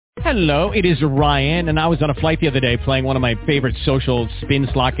Hello, it is Ryan, and I was on a flight the other day playing one of my favorite social spin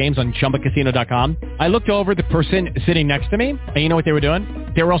slot games on ChumbaCasino.com. I looked over at the person sitting next to me, and you know what they were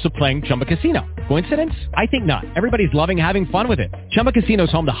doing? They were also playing Chumba Casino. Coincidence? I think not. Everybody's loving having fun with it. Chumba Casino is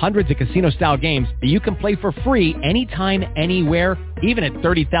home to hundreds of casino-style games that you can play for free anytime, anywhere, even at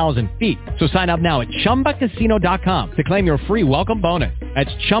 30,000 feet. So sign up now at ChumbaCasino.com to claim your free welcome bonus. That's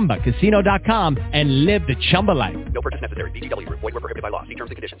ChumbaCasino.com and live the Chumba life. No purchase necessary. VGW. Void where prohibited by law. See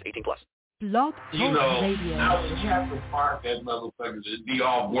terms and conditions. 18+. Blog You know, Radio. I would have to park that motherfucker to be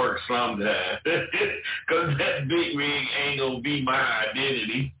off work sometime. Because that big rig ain't going to be my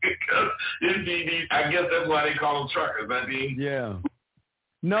identity. I guess that's why they call them truckers, I think. Yeah.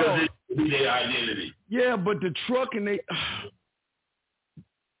 No. Because it be their identity. Yeah, but the trucking,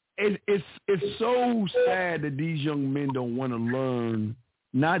 it's so sad that these young men don't want to learn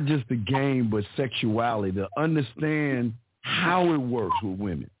not just the game, but sexuality, to understand how it works with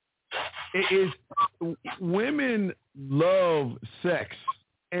women. Women love sex,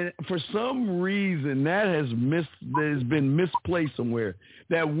 and for some reason that has been misplaced somewhere.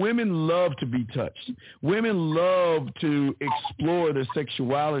 That women love to be touched. Women love to explore their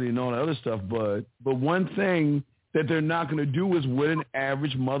sexuality and all that other stuff. But one thing that they're not going to do is with an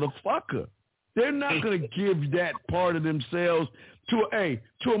average motherfucker. They're not going to give that part of themselves to a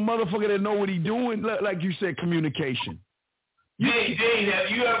motherfucker that know what he's doing. Like you said, communication. Dane, have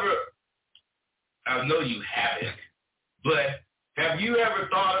you ever? I know you haven't, but have you ever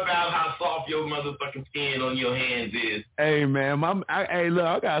thought about how soft your motherfucking skin on your hands is? Hey, man, look,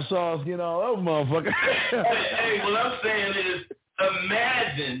 I got sauce, oh, motherfucker. hey, what I'm saying is,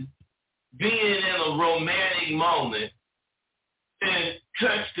 imagine being in a romantic moment and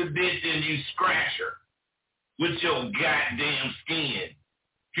touch the bitch and you scratch her with your goddamn skin.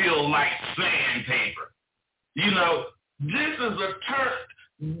 Feel like sandpaper. This is a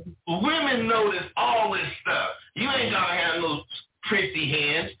turn. Women notice all this stuff. You ain't gotta have no pretty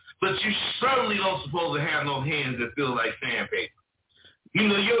hands, but you certainly don't supposed to have no hands that feel like sandpaper.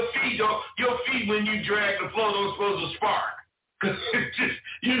 Your feet when you drag the floor don't supposed to spark. Cause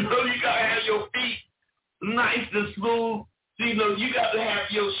you gotta have your feet nice and smooth. You got to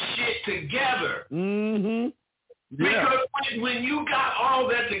have your shit together. Mm-hmm. Yeah. Because when you got all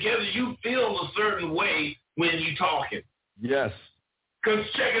that together, you feel a certain way when you talking. Yes. Because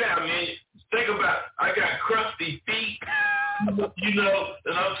check it out, man. Think about it. I got crusty feet, and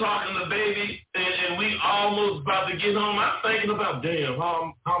I'm talking to baby, and we almost about to get home. I'm thinking about, damn,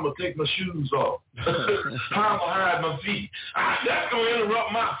 how I'm going to take my shoes off. How I'm going to hide my feet. That's going to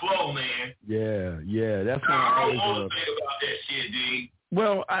interrupt my flow, man. Yeah. That's I don't want to think about that shit, dude.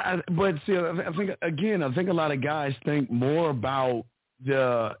 Well, I think a lot of guys think more about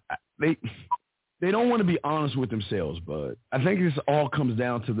they don't want to be honest with themselves, bud. I think this all comes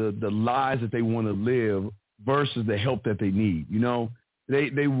down to the lives that they want to live versus the help that they need.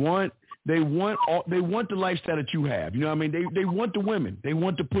 They want the lifestyle that you have. You know what I mean? They want the women. They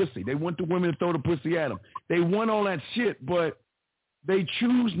want the pussy. They want the women to throw the pussy at them. They want all that shit, but they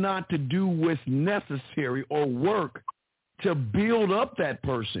choose not to do what's necessary or work to build up that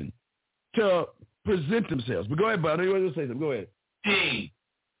person, to present themselves. But go ahead, bud. You want to say something? Go ahead. Hey,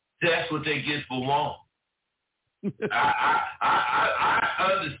 that's what they get for want. I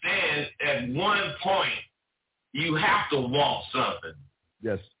understand at one point you have to want something.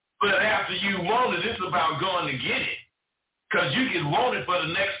 Yes. But after you want it, it's about going to get it. Because you can want it for the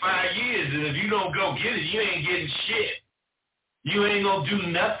next 5 years, and if you don't go get it, you ain't getting shit. You ain't going to do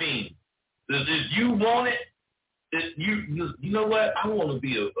nothing. If you want it, you know what? I want to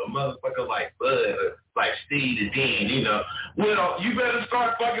be a motherfucker like Bud or like Steve the Dean, Well, you better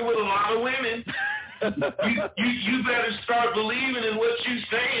start fucking with a lot of women. you better start believing in what you're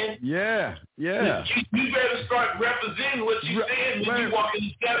saying. Yeah. You better start representing what you're saying when you walk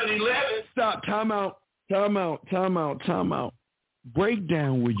in 7-Eleven. Stop. Time out. Break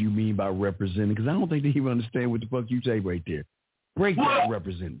down what you mean by representing, because I don't think they even understand what the fuck you say right there. Break down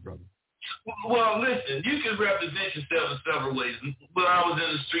representing, brother. Well, listen, you can represent yourself in several ways. When I was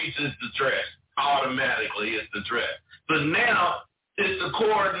in the streets, it's the dress. Automatically, it's the dress. But now, it's the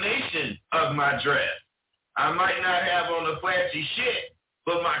coordination of my dress. I might not have on the flashy shit,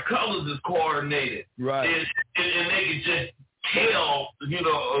 but my colors is coordinated. Right. And they can just tell,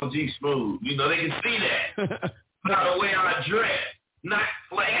 OG Smooth. They can see that. By the way I dress. Not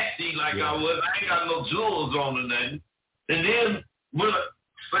flashy like I was. I ain't got no jewels on or nothing. And then, when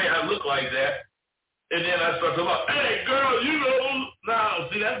say I look like that, and then I start to look, hey, girl, no,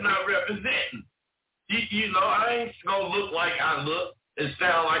 see, that's not representing. I ain't going to look like I look and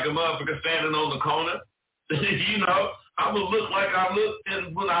sound like a motherfucker standing on the corner. I'm going to look like I look,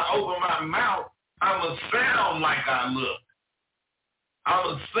 and when I open my mouth, I'm going to sound like I look. I'm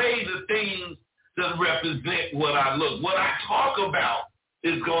going to say the things that represent what I look. What I talk about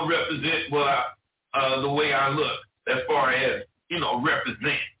is going to represent what the way I look as far as,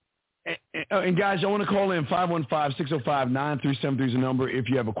 represent. And guys, I want to call in 515-605-9373 is the number. If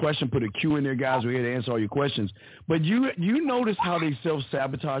you have a question, put a Q in there, guys. We're here to answer all your questions. But you notice how they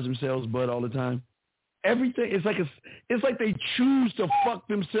self-sabotage themselves, Bud, all the time? Everything, it's like they choose to fuck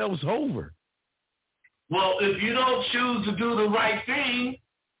themselves over. Well, if you don't choose to do the right thing,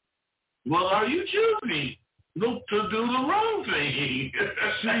 well, are you choosing to do the wrong thing?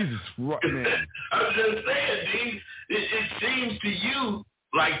 Jesus, man. I'm just saying, D, it seems to you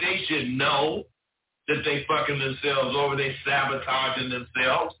like they should know that they fucking themselves over, they sabotaging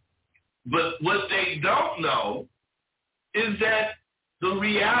themselves. But what they don't know is that the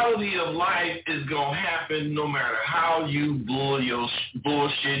reality of life is going to happen no matter how you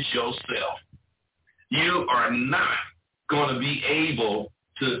bullshit yourself. You are not going to be able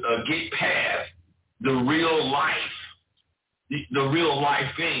to get past the real life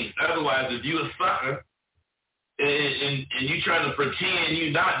thing. Otherwise, if you a sucker and you trying to pretend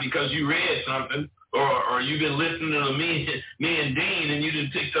you not because you read something or you've been listening to me and Dean and you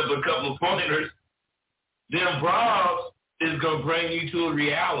just picked up a couple of pointers, then bras is going to bring you to a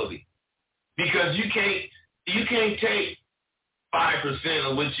reality because you can't take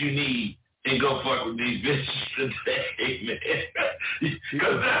 5% of what you need and go fuck with these bitches today, man.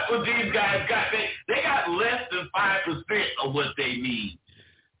 Because that's what these guys got. They got less than 5% of what they need.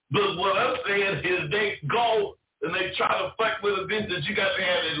 But what I'm saying is they go and they try to fuck with a bitch that you got to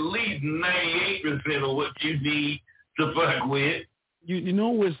have at least 98% of what you need to fuck with. You know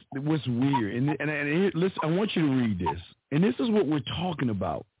what's weird, and listen, I want you to read this, and this is what we're talking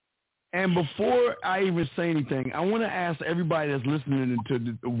about. And before I even say anything, I want to ask everybody that's listening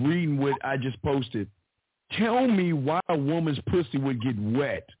to reading what I just posted, tell me why a woman's pussy would get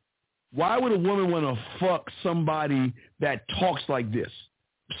wet. Why would a woman want to fuck somebody that talks like this?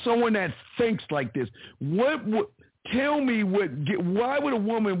 Someone that thinks like this? Tell me why would a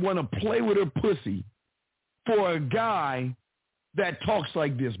woman want to play with her pussy for a guy that talks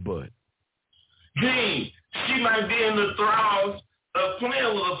like this, Bud? Gee, she might be in the thralls of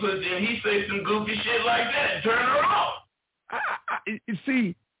playing with a pussy and he say some goofy shit like that. Turn her off.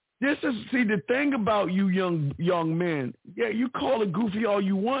 See, the thing about you young men, yeah, you call it goofy all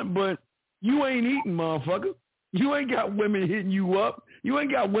you want, but you ain't eating, motherfucker. You ain't got women hitting you up. You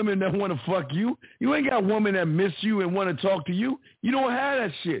ain't got women that want to fuck you. You ain't got women that miss you and want to talk to you. You don't have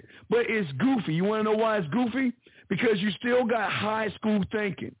that shit. But it's goofy. You want to know why it's goofy? Because you still got high school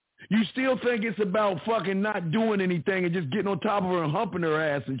thinking. You still think it's about fucking not doing anything and just getting on top of her and humping her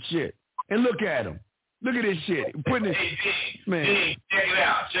ass and shit. And look at him. Look at this shit. Hey, man. D, check it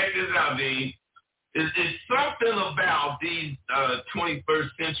out. Check this out, D. It's something about these 21st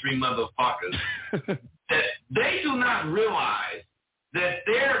century motherfuckers that they do not realize that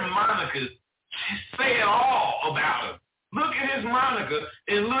their monikers say it all about him. Look at his moniker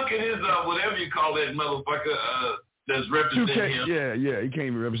and look at his whatever you call that motherfucker that's representing him. Yeah, he can't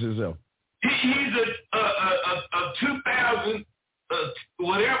even represent himself. He's a 2000 a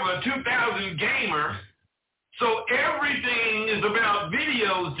 2000 gamer. So everything is about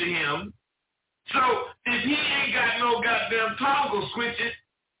videos to him. So if he ain't got no goddamn toggle switches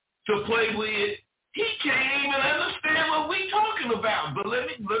to play with, he can't even understand what we talking about. But let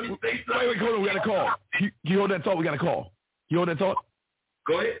me say something. Wait, hold on, we got a call. You hold that thought, we got a call. You hold that thought?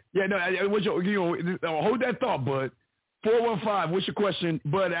 Go ahead. Yeah, no, hold that thought, Bud. 415, what's your question?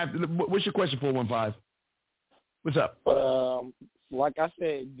 Bud, what's your question, 415? What's up? Like I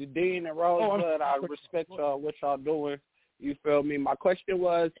said, Dean and Rosebud, I respect what y'all doing. You feel me? My question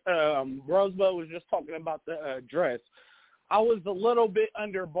was, Rosebud was just talking about the dress. I was a little bit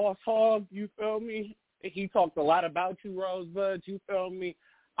under Boss Hog, you feel me? He talked a lot about you, Rosebud, you feel me?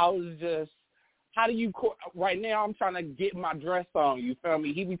 I was just, right now I'm trying to get my dress on, you feel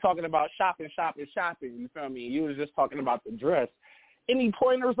me? He be talking about shopping, you feel me? You was just talking about the dress. Any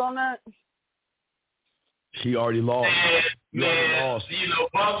pointers on that? She already lost. Man, you know,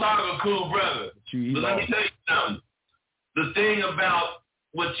 Boss Hog a cool brother. But let me tell you something. The thing about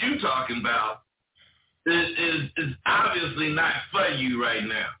what you talking about is obviously not for you right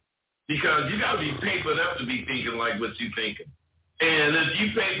now, because you got to be papered up to be thinking like what you thinking. And if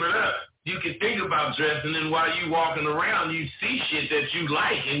you papered up, you can think about dressing, and while you walking around, you see shit that you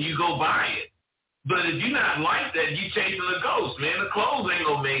like, and you go buy it. But if you're not like that, you chasing a ghost, man. The clothes ain't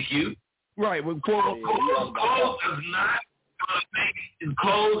gonna make you. Right. Well, clothes is not gonna make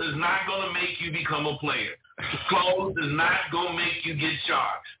Clothes is not going to make you become a player. Clothes is not going to make you get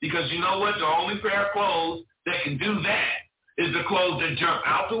sharp. Because you know what? The only pair of clothes that can do that is the clothes that jump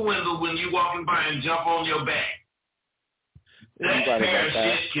out the window when you're walking by and jump on your back. That pair of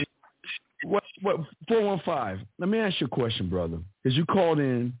shit can... What 415, let me ask you a question, brother. Because you called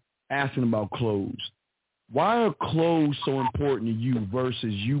in asking about clothes. Why are clothes so important to you versus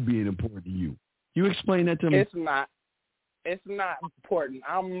you being important to you? You explain that to me? It's not important.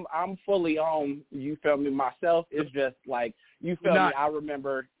 I'm fully on, you feel me, myself. It's just like, you feel me, I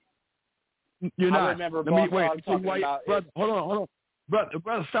remember. You're not. I remember Let me wait. talking about brother, hold on.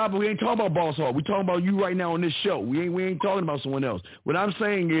 Brother, stop it. We ain't talking about Boss Hog. We talking about you right now on this show. We ain't talking about someone else. What I'm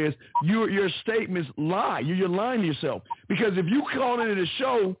saying is your statements lie. You're lying to yourself. Because if you call into the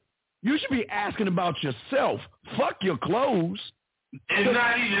show, you should be asking about yourself. Fuck your clothes. And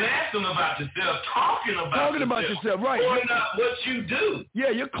not even asking about yourself, talking about yourself, right? Or not what you do. Yeah,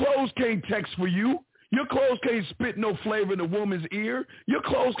 your clothes can't text for you. Your clothes can't spit no flavor in a woman's ear. Your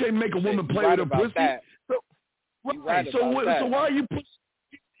clothes can't make a woman play with her pussy. That. So why are you pushing,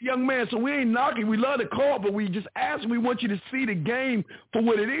 young man? So we ain't knocking. We love the call, but we just ask. We want you to see the game for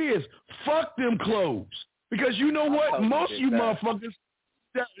what it is. Fuck them clothes, because you know what? Most of you motherfuckers.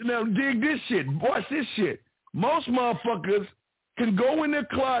 Now dig this shit. Watch this shit. Most motherfuckers can go in their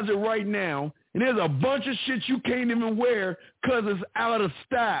closet right now, and there's a bunch of shit you can't even wear because it's out of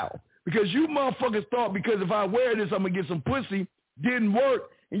style. Because you motherfuckers thought because if I wear this, I'm going to get some pussy. Didn't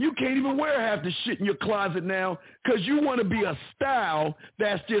work. And you can't even wear half the shit in your closet now because you want to be a style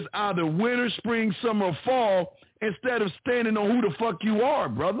that's just either winter, spring, summer, or fall instead of standing on who the fuck you are,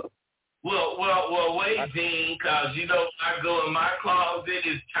 brother. Well, wait, Dean, because, you know, when I go in my closet,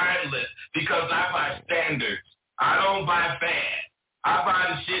 it's timeless because I buy standards. I don't buy fast. I buy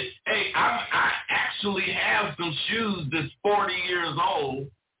the shit. Hey, I actually have some shoes that's 40 years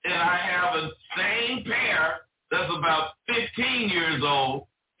old, and I have a same pair that's about 15 years old.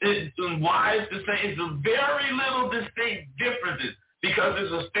 And why it's the same? It's a very little distinct differences because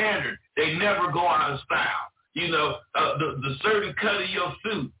it's a standard. They never go out of style. You know, the certain cut of your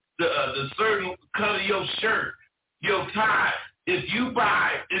suit, the certain cut of your shirt, your tie. If you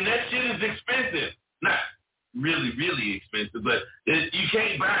buy, and that shit is expensive, not really, really expensive, but you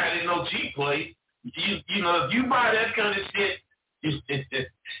can't buy it in no cheap place. You know, if you buy that kind of shit, I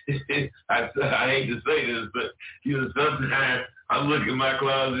hate to say this, but you know, sometimes I look in my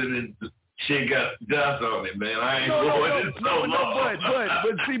closet and shit got dust on it, man. I ain't going it so long.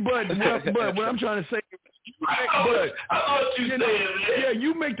 But what I'm trying to say, I thought you said that. Yeah,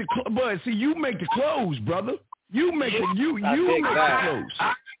 you make the clothes, brother. You make the clothes.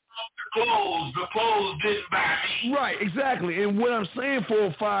 The clothes didn't buy me. Right, exactly. And what I'm saying,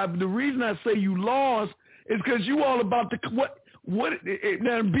 405, the reason I say you lost is because you all about the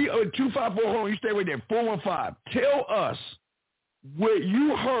now be 254. Hold on, you stay right there. 415. Tell us what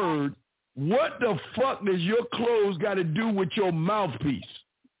you heard. What the fuck does your clothes got to do with your mouthpiece?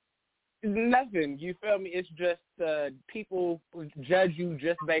 Nothing. You feel me? It's just people judge you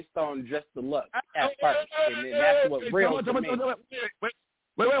just based on just the look at first, and then that's what real to me. Wait,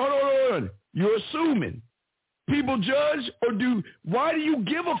 hold on. You're assuming people judge, or why do you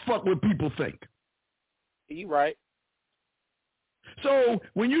give a fuck what people think? You right. So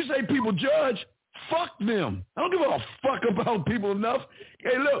when you say people judge, fuck them. I don't give a fuck about people enough.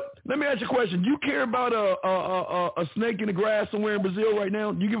 Hey, look, let me ask you a question. You care about a snake in the grass somewhere in Brazil right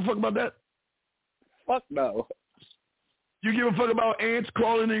now? Do you give a fuck about that? Fuck no. You give a fuck about ants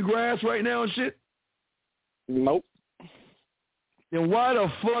crawling in the grass right now and shit? Nope. Then why the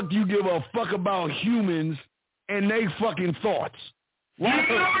fuck do you give a fuck about humans and they fucking thoughts? Why?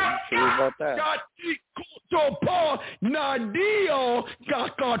 About that.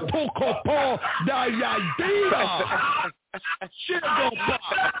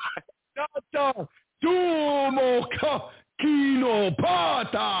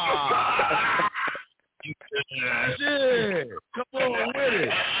 Shit, come on with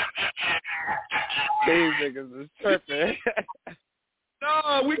it. These niggas is tripping. No,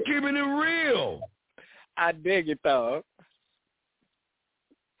 we keeping it real. I dig it though.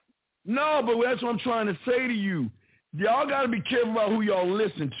 No, but that's what I'm trying to say to you. Y'all got to be careful about who y'all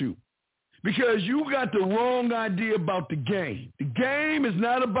listen to, because you got the wrong idea about the game. The game is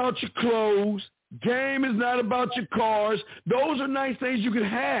not about your clothes. Game is not about your cars. Those are nice things you can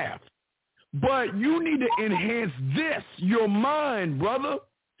have. But you need to enhance your mind, brother,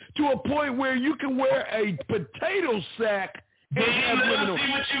 to a point where you can wear a potato sack Do you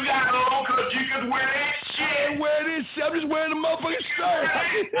see what you got on? Because you could wear that shit. I ain't wear this shit. I'm just wearing the motherfucking shirt.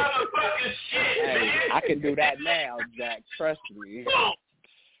 Motherfucking shit, Hey, man. I can do that now, Jack. Trust me.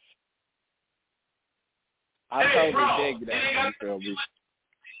 I totally dig that. You feel me?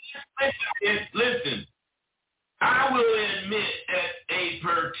 Listen, I will admit at a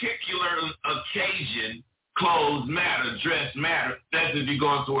particular occasion, clothes matter, dress matter. That's if you're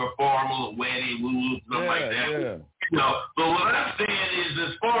going to a formal, a wedding, something like that. Yeah. You know, but what I'm saying is,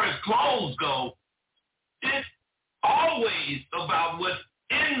 as far as clothes go, it's always about what's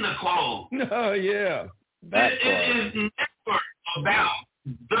in the clothes. Oh, yeah. It is never about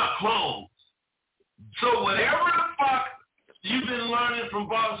the clothes. So whatever the fuck you've been learning from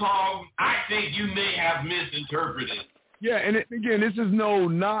Boss Hogg, I think you may have misinterpreted. Yeah, and again, this is no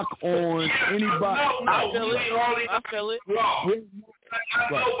knock on anybody. No, I feel it. I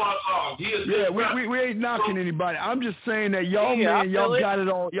know Boss Hogg. He is we ain't knocking anybody. I'm just saying that y'all, Yeah, man, y'all it. got it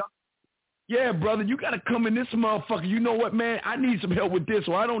all. Yeah, brother, you got to come in this motherfucker. You know what, man? I need some help with this,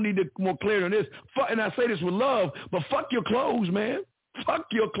 or I don't need more clarity on this. And I say this with love, but fuck your clothes, man.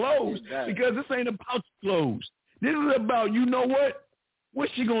 Fuck your clothes, because this ain't about your clothes. This is about, you know what?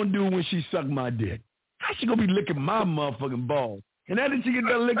 What's she going to do when she suck my dick? How she going to be licking my motherfucking balls? And after she get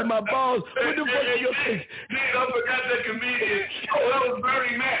done licking my balls, what the fuck you going to think? I forgot that comedian. That was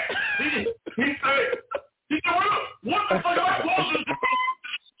Bernie Mac. He said, what the fuck am I supposed to do?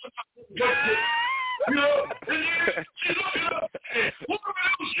 You know, and then she's looking up. What the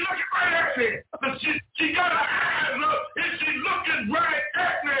hell? She's looking right at me. But she got her eyes up, and she's looking right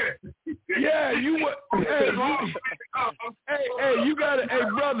at me. Yeah, hey, you got to, hey,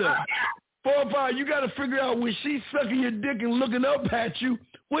 brother, 4 or 5, you got to figure out when she's sucking your dick and looking up at you,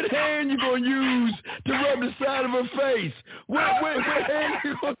 what hand you going to use to rub the side of her face? What hand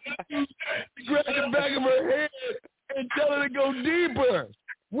you going to use to grab the back of her head and tell her to go deeper?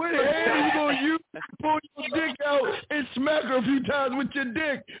 What hand are you going to use to pull your dick out and smack her a few times with your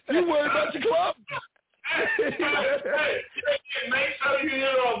dick? You worry about your clothes. Hey, make sure you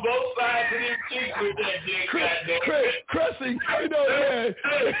hit on both sides of his cheek with that dick, Cressing, you know, yeah.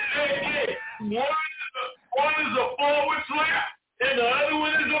 Hey, one is a forward slap, and the other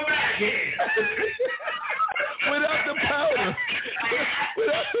one is a backhand. Without the powder.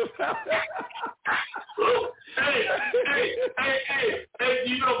 Hey,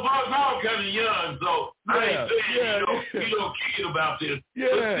 you know, Boss Hogg kind of young, so I ain't saying you don't kid about this.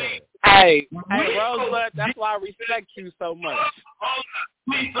 Yeah. Hey, Rosebud, that's why I respect you so much.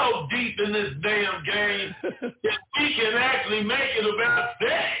 We so deep in this damn game that we can actually make it about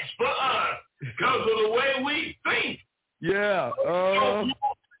sex for us because of the way we think. Yeah.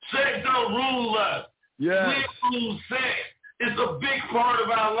 Sex don't rule us. Yeah. We rule sex. It's a big part of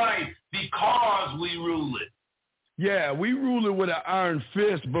our life because we rule it. Yeah, we rule it with an iron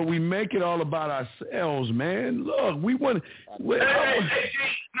fist, but we make it all about ourselves, man. Look, we want. Hey, let me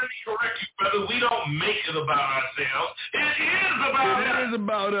correct you, brother. We don't make it about ourselves. It is about us. It is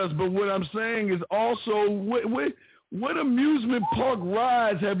about us, but what I'm saying is also what amusement park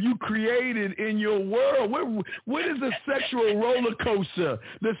rides have you created in your world? What is the sexual roller coaster,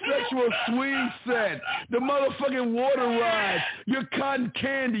 the sexual swing set, the motherfucking water ride, your cotton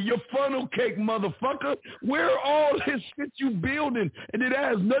candy, your funnel cake, motherfucker? Where are all this shit you building? And it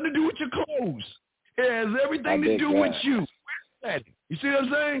has nothing to do with your clothes. It has everything to do with you. You see what I'm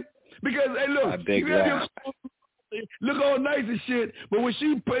saying? Because, hey, look, you have your clothes, look all nice and shit, but when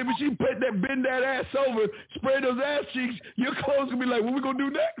she bend that ass over, spray those ass cheeks, your clothes gonna be like, what we gonna do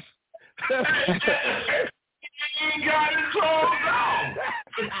next? He got his clothes on.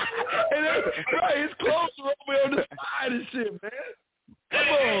 Right, his clothes are over on the side and shit, man. Come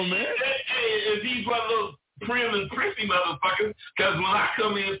on, man. Hey, if these one of those prim and prissy motherfuckers, because when I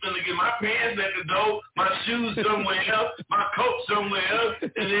come in, it's gonna get my pants at the door, my shoes somewhere else, my coat somewhere else,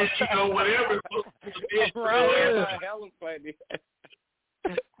 and then, you know, whatever.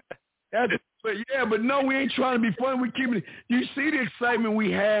 But no, we ain't trying to be funny. We keeping it. You see the excitement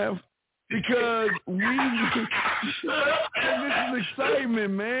we have because this is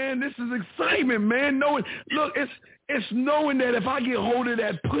excitement, man. This is excitement, man. Knowing, look, it's knowing that if I get hold of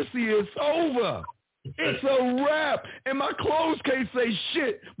that pussy, it's over. It's a wrap. And my clothes can't say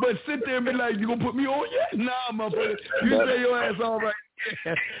shit, but sit there and be like, you gonna put me on yet? Nah, motherfucker. You stay your ass all right.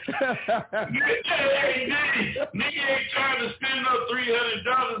 Hey, nigga ain't trying to spend no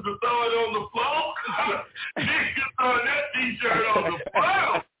 $300 to throw it on the floor. Nigga throwing that t-shirt on the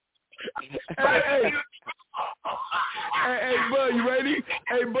floor. Hey, Bud, you ready?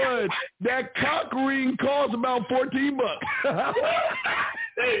 Hey, Bud, that cock ring costs about $14.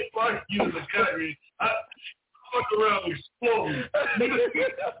 Hey, fuck you, the cock ring. I fuck around and explode.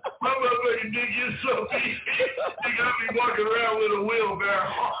 My motherfucking dick is so big. They got me walking around with a wheelbarrow.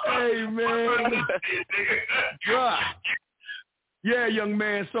 Hey, man. Bruh. Yeah, young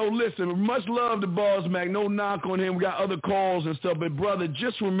man. So listen, much love to Boss Mac. No knock on him. We got other calls and stuff. But, brother,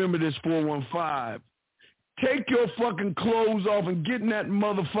 just remember this 415. Take your fucking clothes off and get in that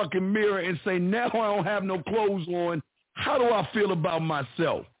motherfucking mirror and say, now I don't have no clothes on. How do I feel about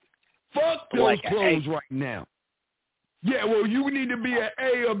myself? Fuck those clothes right now. Yeah, well, you need to be an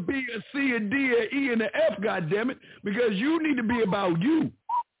A, a B, a C, a D, a E, and an F, goddammit, because you need to be about you.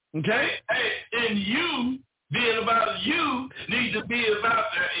 Okay? Hey, and you being about you need to be about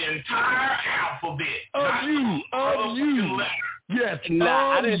the entire alphabet. Of you. Yes.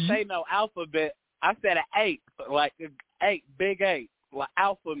 Nah, I didn't say no alphabet. I said an 8, like 8, big 8, like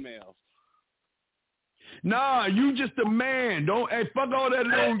alpha male. Nah, you just a man. Don't fuck all that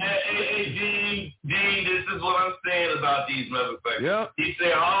little. Hey, Dean, this is what I'm saying about these motherfuckers. Yeah. He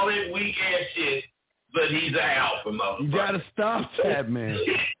say all that weak ass shit, but he's an alpha motherfucker. You gotta stop that, man.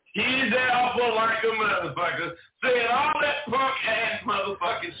 He's alpha like a motherfucker, saying all that punk ass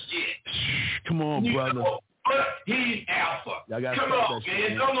motherfucking shit. Come on, brother. But he's alpha. Come on,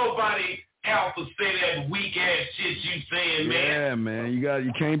 man. Don't nobody alpha say that weak ass shit you saying, man. Yeah, man. You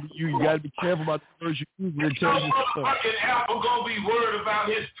gotta be careful about the words you use. No motherfucking alpha gonna be worried about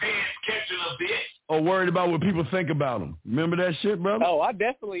his pants catching a bitch. Or worried about what people think about him. Remember that shit, brother? Oh, I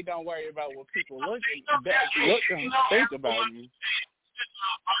definitely don't worry about what people look and think about me.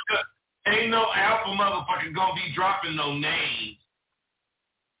 Ain't no alpha motherfucker gonna be dropping no names.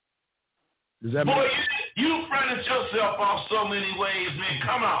 Does that Boy, you fronted yourself off so many ways, man.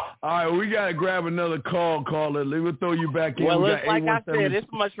 Come on. All right, we got to grab another caller. We'll throw you back in. Well, it's like I said, it's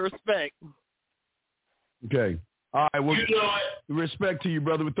much respect. Okay. All right, well, respect to you,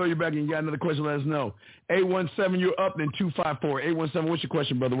 brother. We'll throw you back in. You got another question, let us know. 817, you're up, then 254. 817, what's your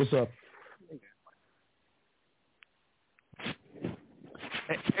question, brother? What's up?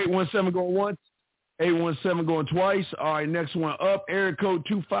 817 going once. 817 going twice. All right, next one up. Area code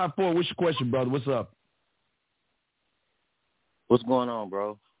 254. What's your question, brother? What's up? What's going on,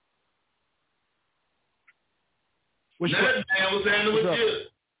 bro? What's happening with you?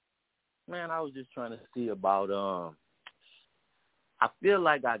 Man, I was just trying to see about I feel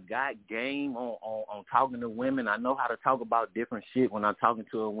like I got game on talking to women. I know how to talk about different shit when I'm talking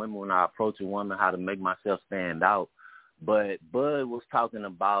to a woman, when I approach a woman, how to make myself stand out. But Bud was talking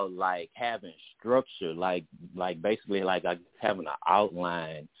about like having structure, like basically like having an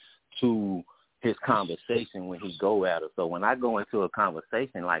outline to his conversation when he go at her. So when I go into a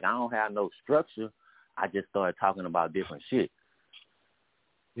conversation, like I don't have no structure, I just start talking about different shit.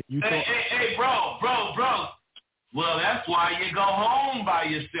 Hey, bro. Well, that's why you go home by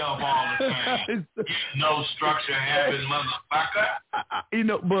yourself all the time. No structure having motherfucker.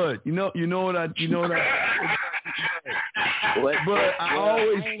 Bud, you know what I But I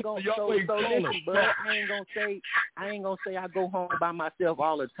always ain't gonna say I go home by myself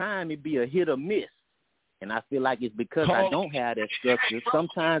all the time. It'd be a hit or miss. And I feel like it's because I don't have that structure.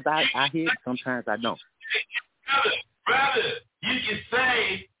 Sometimes I hit, sometimes I don't. Brother, you can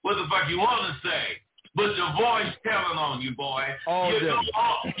say what the fuck you want to say, but your voice telling on you, boy.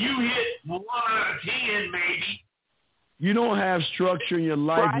 You hit 1 out of 10, maybe. You don't have structure in your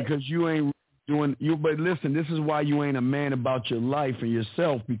life because you ain't doing you. But listen, this is why you ain't a man about your life and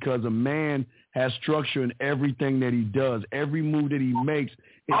yourself, because a man has structure in everything that he does. Every move that he makes.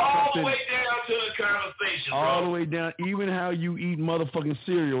 All the way down to the conversation, bro. All the way down. Even how you eat motherfucking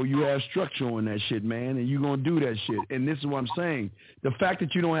cereal, you have structure on that shit, man, and you're going to do that shit. And this is what I'm saying. The fact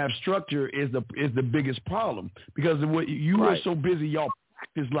that you don't have structure is the biggest problem, because you are so busy, y'all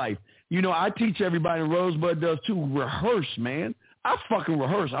practice life. You know, I teach everybody, and Rosebud does too, rehearse, man. I fucking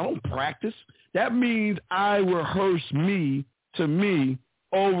rehearse. I don't practice. That means I rehearse me to me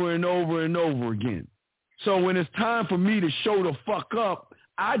over and over and over again. So when it's time for me to show the fuck up,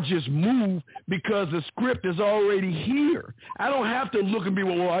 I just move because the script is already here. I don't have to look and be,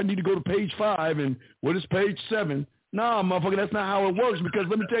 well, I need to go to page 5 and what is page 7? Nah, motherfucker, that's not how it works, because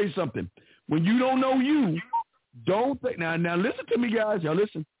let me tell you something. When you don't know you, don't think. Now listen to me, guys. Y'all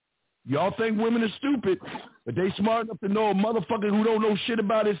listen. Y'all think women are stupid, but they smart enough to know a motherfucker who don't know shit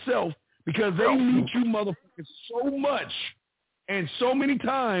about himself, because they meet you motherfuckers so much and so many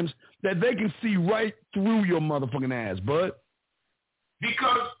times that they can see right through your motherfucking ass, bud.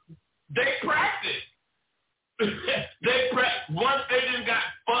 Because they practice. Once they done got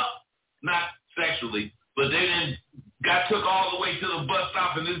fucked, not sexually, but they done got took all the way to the bus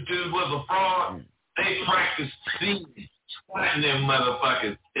stop and this dude was a fraud, they practice seeing them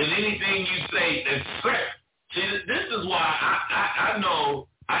motherfuckers. And anything you say is correct. See, this is why I know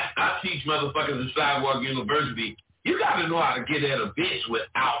teach motherfuckers in Sidewalk University, you got to know how to get at a bitch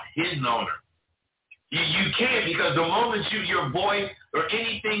without hitting on her. You can't, because the moment your voice or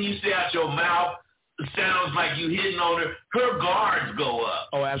anything you say out your mouth sounds like you hitting on her, her guards go up.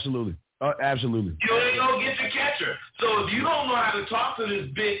 Oh, absolutely. Absolutely. You ain't gonna get to catch her. So if you don't know how to talk to this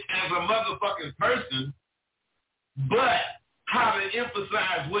bitch as a motherfucking person, but how to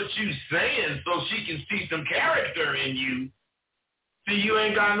emphasize what you saying so she can see some character in you, see, you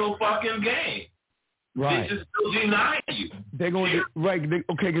ain't got no fucking game. Right. They just deny you. They're going to, right,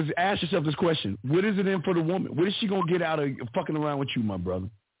 okay, because ask yourself this question. What is it in for the woman? What is she going to get out of fucking around with you, my brother?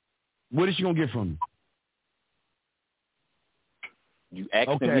 What is she going to get from you? You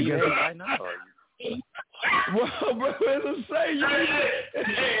asking me right now? Well, bro, let's say you.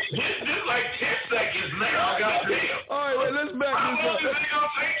 Just like 10 seconds now. Goddamn. All right, wait, let's back How this long up. is it gonna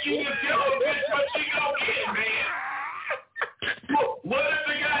take you to tell a bitch what she gonna get, man? What if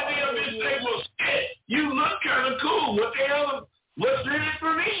the goddamn bitch say, well, shit, you look kind of cool. What the hell? What's in it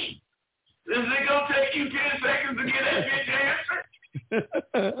for me? Is it gonna take you 10 seconds to get that bitch answer?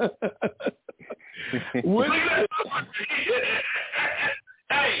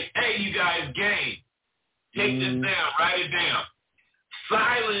 Hey, you guys, game. Take this down. Write it down.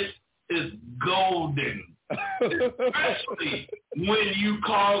 Silence is golden. Especially when you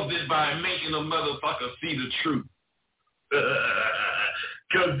caused it by making a motherfucker see the truth.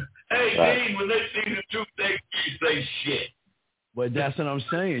 Because, Dean, when they see the truth, they say shit. But that's what I'm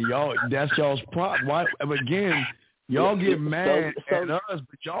saying. Y'all, that's y'all's problem. Why, again, y'all get mad at us,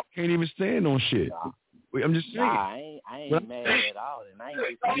 but y'all can't even stand on shit. I'm just saying. Nah, I ain't mad at all, and I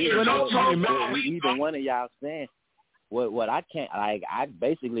ain't either one of y'all saying what I can't. Like, I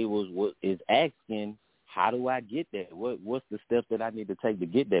basically is asking, how do I get there? What's the steps that I need to take to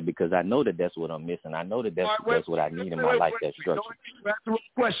get there? Because I know that that's what I'm missing. I know that that's what I need in my life. That structure.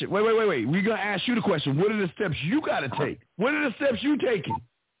 Question. Wait. We're gonna ask you the question. What are the steps you got to take? What are the steps you taking?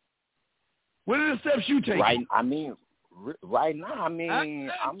 What are the steps you taking? Right now, I'm doing.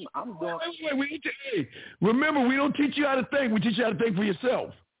 Remember, we don't teach you how to think. We teach you how to think for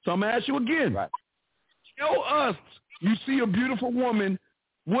yourself. So I'm going to ask you again. Right. Show us you see a beautiful woman.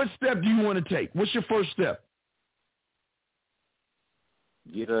 What step do you want to take? What's your first step?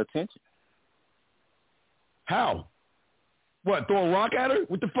 Get her attention. How? What, throw a rock at her?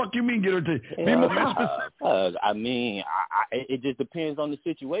 What the fuck you mean get her attention? Be more specific. It just depends on the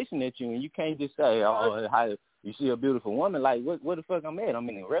situation that you're in. You can't just say, how you see a beautiful woman. Like, where the fuck I'm at? I'm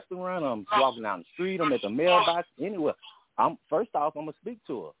in a restaurant. I'm walking down the street. I'm at the mailbox. Anywhere. First off, I'm going to speak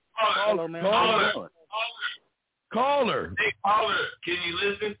to her. Hello, man. How you doing? Call her. Hey, caller, can you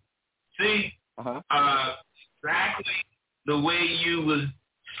listen? See, exactly the way you was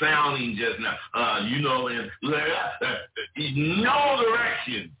sounding just now. And no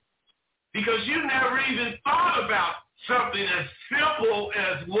direction. Because you never even thought about something as simple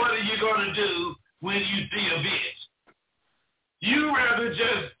as what are you going to do when you see a bitch. You rather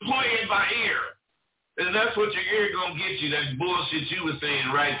just play it by ear. And that's what your ear going to get you, that bullshit you were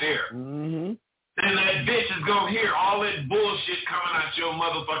saying right there. Mm-hmm. And that bitch is going to hear all that bullshit coming out your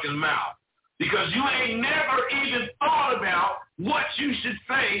motherfucking mouth. Because you ain't never even thought about what you should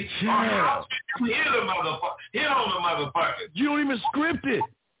say or how you hit on the motherfucker. You don't even script it.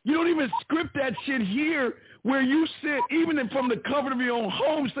 You don't even script that shit here where you sit, even from the comfort of your own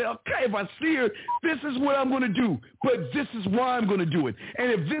home, say, okay, if I see her, this is what I'm going to do, but this is why I'm going to do it.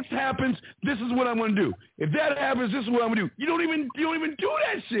 And if this happens, this is what I'm going to do. If that happens, this is what I'm going to do. You don't even do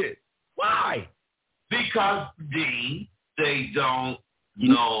that shit. Why? Because, D, they don't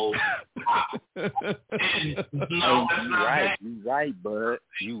know. And, no, that's not right. You right, bud.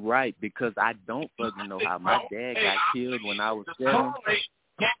 You right, because I don't fucking know how my dad got killed when I was 7.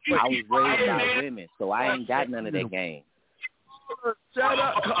 I was raised by women, so I ain't got none of that game. Shut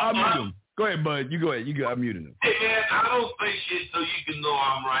up. I'll mute him. Go ahead, bud. You go ahead. I'm muting him. Hey, man, I don't say shit so you can know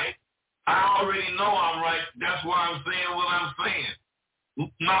I'm right. I already know I'm right. That's why I'm saying what I'm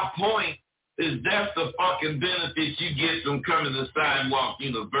saying. My point is that's the fucking benefit you get from coming to Sidewalk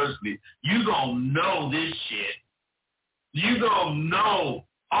University. You gonna know this shit. You gonna know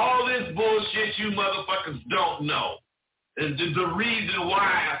all this bullshit you motherfuckers don't know. And the reason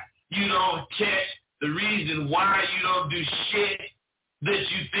why you don't catch, the reason why you don't do shit that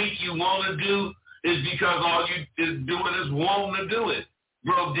you think you want to do is because all you is doing is wanting to do it.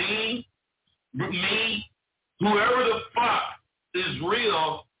 Bro, Dean, me, whoever the fuck is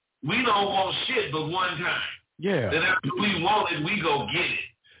real, we don't want shit but one time. Yeah. And after we want it, we go get it.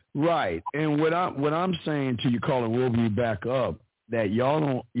 Right. And what I'm saying to you, calling, we'll be back up, that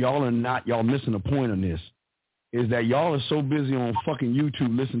y'all missing a point on this. is that y'all are so busy on fucking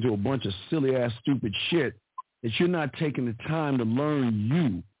YouTube listening to a bunch of silly-ass stupid shit that you're not taking the time to learn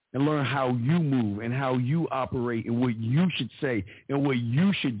you and learn how you move and how you operate and what you should say and what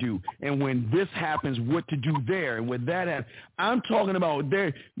you should do. And when this happens, what to do there. And when that happens, I'm talking about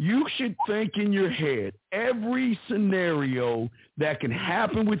there. You should think in your head every scenario that can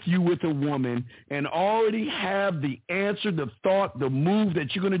happen with you with a woman and already have the answer, the thought, the move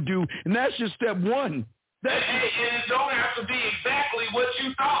that you're going to do. And that's just step one. And it don't have to be exactly what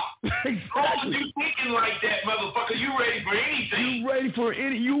you thought. Exactly. You thinking like that, motherfucker. You ready for anything. You ready for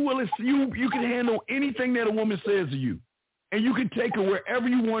any? You can handle anything that a woman says to you, and you can take her wherever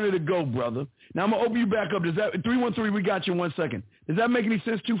you want her to go, brother. Now I'm gonna open you back up. Does that 313? We got you in 1 second. Does that make any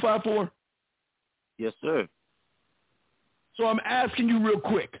sense? 254. Yes, sir. So I'm asking you real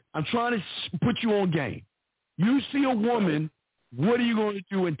quick. I'm trying to put you on game. You see a woman, what are you going to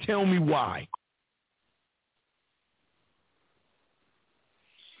do, and tell me why?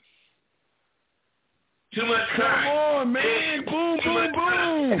 Too much time. Come on, man. Boom, boom,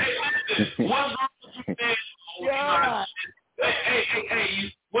 boom. Hey, what's wrong with you saying? Yeah.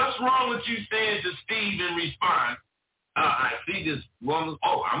 Hey, what's wrong with you saying to Steve in response, I see this woman,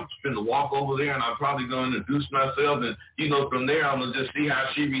 I'm just going to walk over there and I'm probably going to introduce myself and, from there I'm going to just see how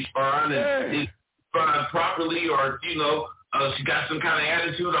she responds and respond properly or, she got some kind of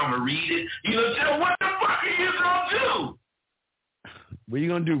attitude, I'm going to read it. Just what the fuck are you going to do? What are you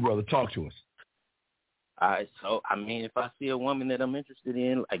going to do, brother? Talk to us. All right, so, if I see a woman that I'm interested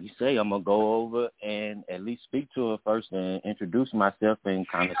in, like you say, I'm going to go over and at least speak to her first and introduce myself and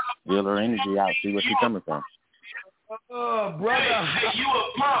kind of feel her energy out, see where she's coming from. Oh, brother. Hey, you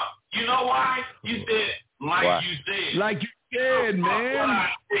a punk. You know why? You said, you said. Like you said, man. What I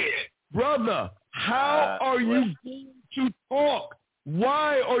said. Brother, how are you going to talk?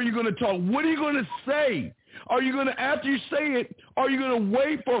 Why are you going to talk? What are you going to say? Are you going to, after you say it, are you going to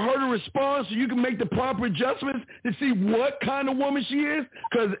wait for her to respond so you can make the proper adjustments to see what kind of woman she is?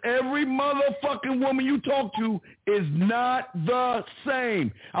 Because every motherfucking woman you talk to is not the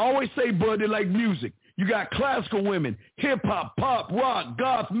same. I always say, bud, they're like music. You got classical women, hip-hop, pop, rock,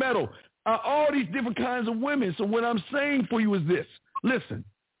 goth, metal, all these different kinds of women. So what I'm saying for you is this. Listen,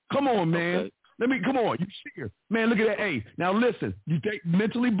 come on, man. Okay. Come on, you see her. Man, look at that. Hey, now listen, you take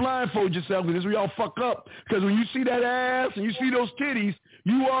mentally blindfold yourself because this is where y'all fuck up. Because when you see that ass and you see those titties,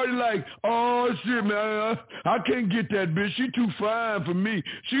 you already like, oh, shit, man, I can't get that bitch. She too fine for me.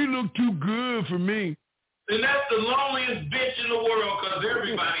 She look too good for me. And that's the loneliest bitch in the world because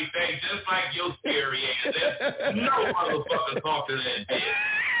everybody thinks just like your scary ass. There's no motherfucker talk to that bitch.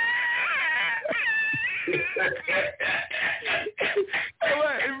 All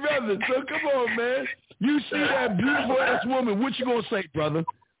right, brother, so come on, man. You see that beautiful ass woman, what you gonna say, brother?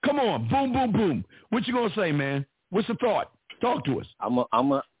 Come on, boom, boom, boom. What you gonna say, man? What's the thought? Talk to us. I ain't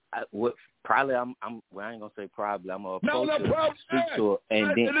gonna say probably. I'm gonna approach her, speak to her, and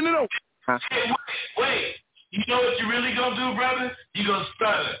then. No. Huh? Hey, wait. You know what you really gonna do, brother? You gonna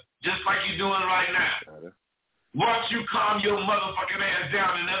stutter, just like you're doing right now. Watch you calm your motherfucking ass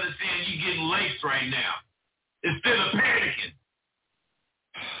down and understand you getting laced right now. Instead of panicking.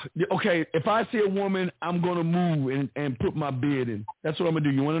 Okay, if I see a woman, I'm going to move and put my bid in. That's what I'm going to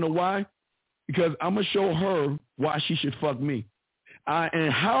do. You want to know why? Because I'm going to show her why she should fuck me.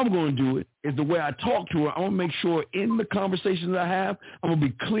 And how I'm going to do it is the way I talk to her. I'm going to make sure in the conversations I have, I'm going to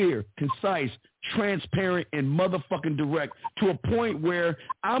be clear, concise, transparent, and motherfucking direct to a point where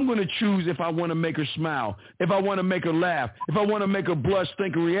I'm going to choose if I want to make her smile, if I want to make her laugh, if I want to make her blush,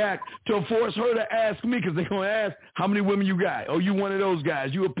 think, or react, to force her to ask me because they're going to ask, how many women you got? Oh, you one of those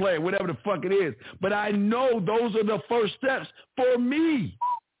guys. You a player, whatever the fuck it is. But I know those are the first steps for me.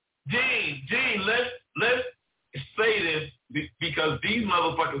 Gene, let's say this because these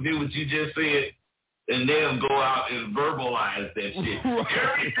motherfuckers do what you just said and they'll go out and verbalize that shit. Right.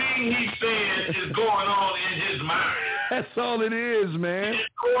 Everything he's saying is going on in his mind. That's all it is, man. It's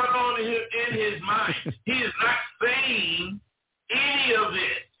going on in his mind. He is not saying any of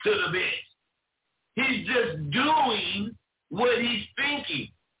it to the bitch. He's just doing what he's thinking.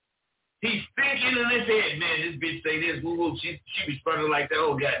 He's thinking in his head, man, this bitch say this, woo-woo, she responding like that,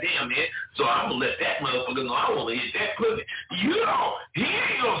 oh, goddamn, man. So I'm going to let that motherfucker know I want to hit that pussy. He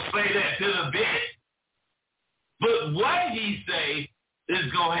ain't going to say that to the bitch. But what he say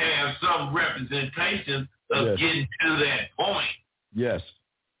is going to have some representation of getting to that point. Yes.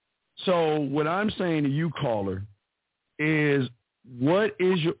 So what I'm saying to you, caller, is what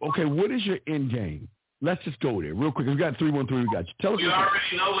is your end game? Let's just go there real quick. We got 313. We got you. Tell us. You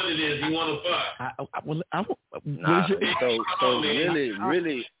already know what it is. You want to fuck.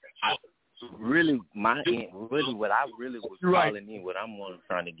 really what I really was calling in, what I'm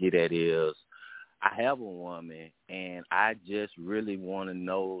trying to get at is, I have a woman, and I just really want to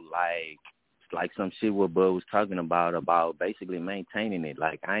know, like some shit what Bud was talking about basically maintaining it.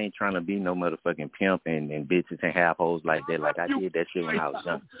 Like, I ain't trying to be no motherfucking pimp and bitches and half hoes like that. Like, I did that shit when I was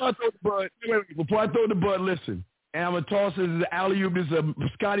young. Before I throw the Bud, listen. And I'm going to toss this as an alley-oop. This is a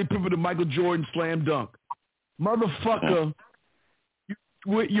Scottie Pippen to Michael Jordan slam dunk. Motherfucker,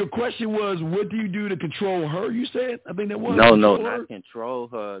 your question was, what do you do to control her, you said? I think that was. No, not control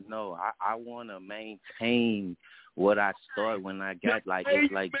her. No, I want to maintain what I started when I got, like,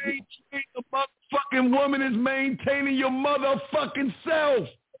 it's like. The motherfucking woman is maintaining your motherfucking self.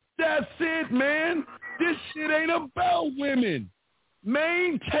 That's it, man. This shit ain't about women.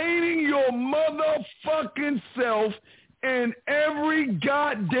 Maintaining your motherfucking self in every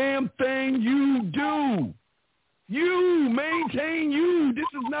goddamn thing you do. You maintain you. This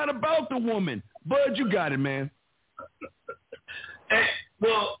is not about the woman. Bud, you got it, man.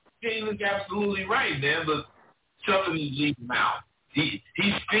 Well, King is absolutely right, man, but something is leaving out. He's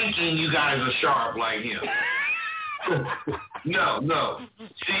thinking you guys are sharp like him. No.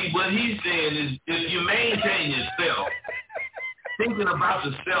 See, what he's saying is if you maintain yourself, thinking about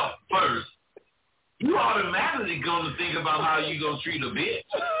yourself first, you automatically going to think about how you going to treat a bitch.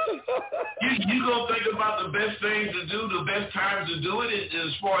 You going to think about the best things to do, the best times to do it, and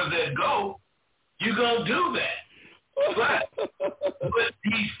as far as that go, you going to do that. But what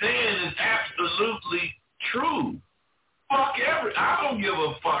he's saying is absolutely true. I don't give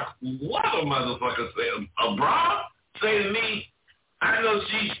a fuck what a motherfucker says. A bra say to me, I know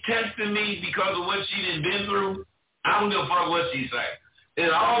she's testing me because of what she done been through. I don't give a fuck what she say.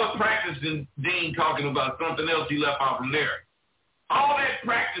 And all the practicing, Dean talking about something else he left out from there. All that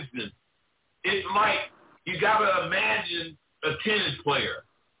practicing, it's like you got to imagine a tennis player.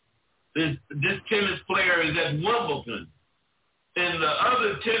 This tennis player is at Wimbledon, and the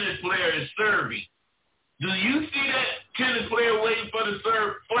other tennis player is serving. Do you see that tennis player waiting for the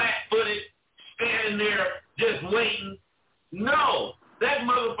serve, flat-footed, standing there just waiting? No. That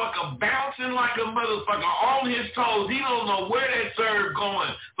motherfucker bouncing like a motherfucker on his toes. He don't know where that serve going.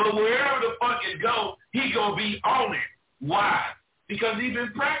 But wherever the fuck it go, he going to be on it. Why? Because he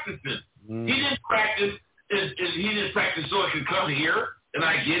been practicing. He didn't practice so it could come here, and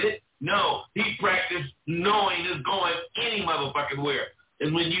I get it. No, he practiced knowing it's going any motherfucking where.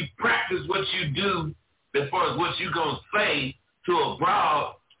 And when you practice what you do, as far as what you going to say to a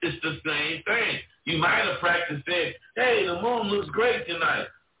broad, it's the same thing. You might have practiced saying, hey, the moon looks great tonight.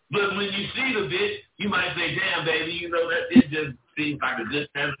 But when you see the bitch, you might say, damn, baby, you know, that it just seems like a good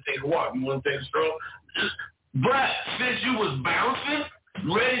time to take a walk. You want to take a stroll? But since you was bouncing,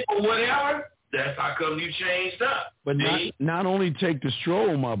 ready for whatever, that's how come you changed up. But not only take the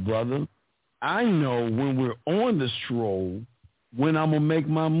stroll, my brother, I know when we're on the stroll, when I'm going to make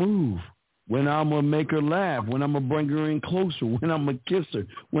my move. When I'm going to make her laugh, when I'm going to bring her in closer, when I'm going to kiss her,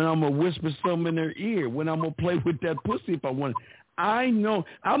 when I'm going to whisper something in her ear, when I'm going to play with that pussy if I want. I know.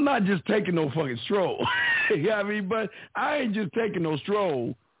 I'm not just taking no fucking stroll. You know what I mean? But I ain't just taking no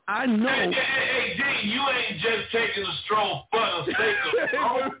stroll. I know. Hey, D, you ain't just taking a stroll for the sake of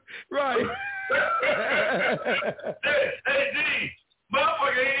stroll. Right. Hey, D,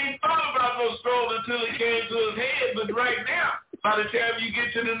 motherfucker ain't even thought about no stroll until it came to his head, but right now, by the time you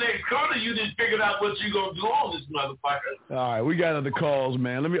get to the next corner, you just figured out what you going to do on this motherfucker. All right, we got other calls,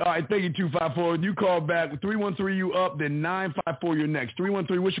 man. All right, thank you, 254. You call back. 313, you up, then 954, you're next.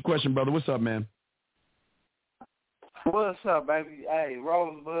 313, what's your question, brother? What's up, man? What's up, baby? Hey,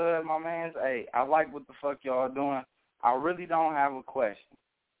 Rosebud, my man. Hey, I like what the fuck y'all doing. I really don't have a question.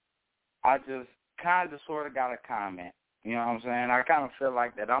 I just kind of sort of got a comment. You know what I'm saying? I kind of feel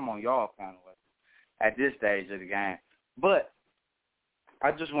like that I'm on y'all kind of way at this stage of the game. But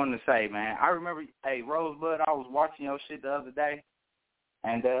I just wanted to say, man, I remember, hey, Rosebud, I was watching your shit the other day,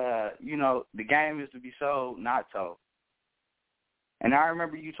 and, you know, the game is to be sold, not told. And I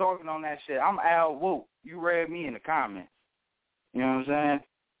remember you talking on that shit. I'm Al Whoop. You read me in the comments. You know what I'm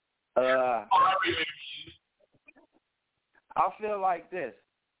saying? I feel like this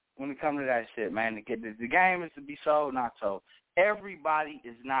when it comes to that shit, man. The game is to be sold, not told. Everybody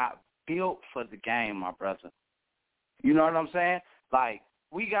is not built for the game, my brother. You know what I'm saying? Like,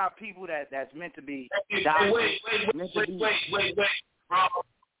 we got people that's meant to be. Wait,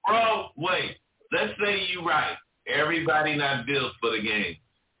 bro, wait. Let's say you right. Everybody not built for the game.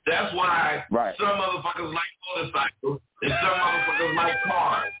 That's why some motherfuckers like motorcycles and some motherfuckers like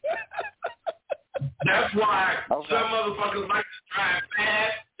cars. That's why some motherfuckers like to drive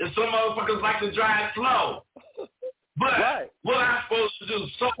fast and some motherfuckers like to drive slow. But what I'm supposed to do,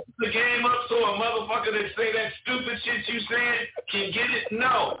 sew the game up so a motherfucker that say that stupid shit you said can get it?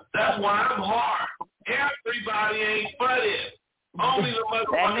 No. That's why I'm hard. Everybody ain't for this. Only the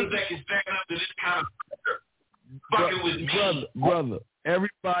motherfuckers that can stand up to this kind of pressure fucking with me. Brother,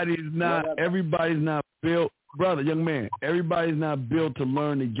 everybody's not built. Brother, young man, everybody's not built to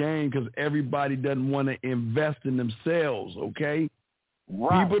learn the game because everybody doesn't want to invest in themselves, okay?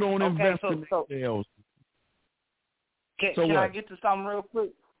 Right. People don't invest in themselves. Can I get to something real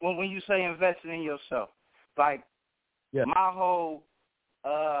quick? When you say investing in yourself, like my whole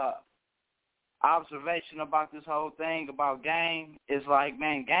observation about this whole thing about game is like,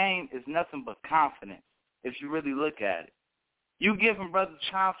 man, game is nothing but confidence if you really look at it. You giving brothers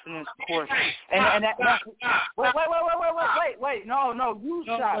confidence, of course. And that wait. No, you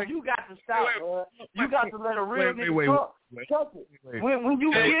stop. You got to stop, bro. You got to let a real nigga talk. When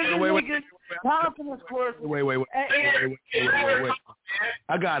you give niggas confidence, of course. Wait.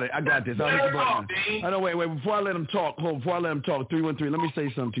 I got this. I know. Wait. Before I let him talk, 313. Let me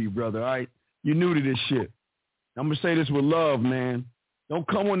say something to you, brother. All right, you new to this shit. I'm gonna say this with love, man. Don't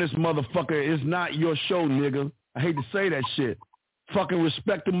come on this motherfucker. It's not your show, nigga. I hate to say that shit. Fucking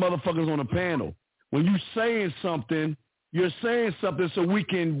respect the motherfuckers on the panel. When you saying something, you're saying something so we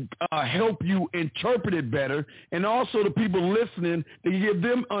can help you interpret it better. And also the people listening, to give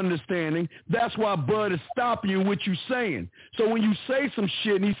them understanding. That's why Bud is stopping you in what you're saying. So when you say some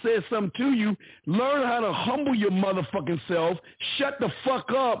shit and he says something to you, learn how to humble your motherfucking self. Shut the fuck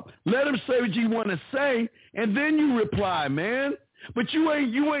up. Let him say what you want to say. And then you reply, man. But you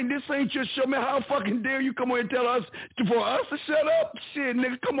ain't, this ain't your show, man. How fucking dare you come on and tell us, for us to shut up? Shit,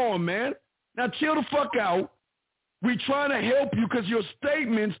 nigga, come on, man. Now chill the fuck out. We trying to help you because your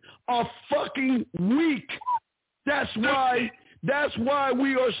statements are fucking weak. That's why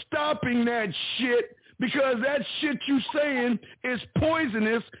we are stopping that shit, because that shit you saying is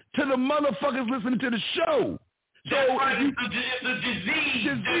poisonous to the motherfuckers listening to the show. So it's a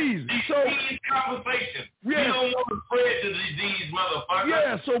disease. Disease conversation. Yeah. You don't want to spread the disease, motherfucker.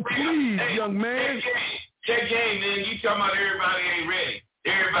 Yeah, so please, young man. Check game, man. You talking about everybody ain't ready.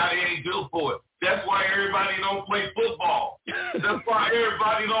 Everybody ain't built for it. That's why everybody don't play football. That's why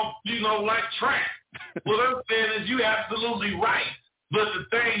everybody don't, like track. What I'm saying is you absolutely right. But the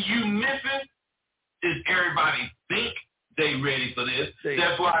thing you missing is everybody think they ready for this.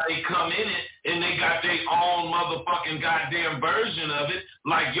 That's why they come in it and they got their own motherfucking goddamn version of it,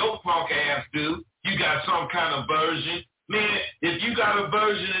 like your punk ass do. You got some kind of version. Man, if you got a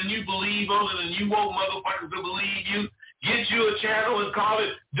version and you believe on it and you want motherfuckers to believe you, get you a channel and call it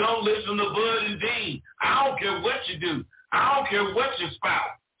Don't Listen to Bud and Dean. I don't care what you do. I don't care what you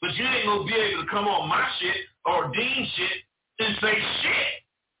spout. But you ain't going to be able to come on my shit or Dean shit and say shit.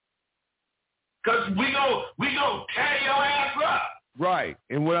 Because we gonna tear your ass up. Right.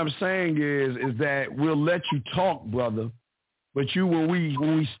 And what I'm saying is that we'll let you talk, brother. But when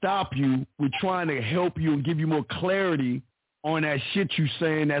we stop you, we're trying to help you and give you more clarity on that shit you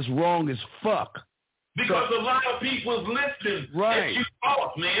saying that's wrong as fuck. Because a lot of people's listening at you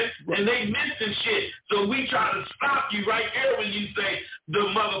off, man, and they missing shit. So we try to stop you right there when you say the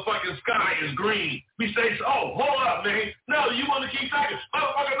motherfucking sky is green. We say, oh, hold up, man. No, you want to keep talking.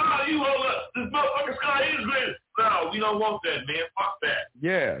 Motherfucker, no, you hold up. This motherfucking sky is green. No, we don't want that, man. Fuck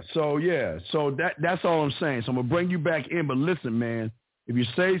that. So that's all I'm saying. So I'm going to bring you back in. But listen, man, if you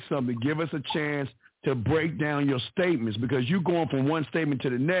say something, give us a chance to break down your statements, because you going from one statement to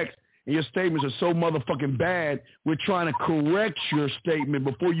the next, and your statements are so motherfucking bad, we're trying to correct your statement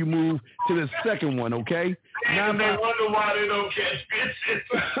before you move to the second one, okay? Now they wonder why they don't catch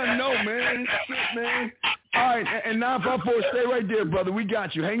bitches. No, man. Shit, man. All right, and 954, stay right there, brother. We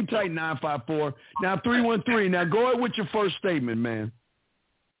got you. Hang tight, 954. Now, 313. Now, go ahead with your first statement, man.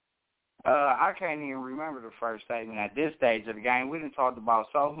 I can't even remember the first statement at this stage of the game. We done talked about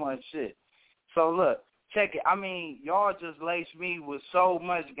so much shit. So, look. Check it. I mean, y'all just laced me with so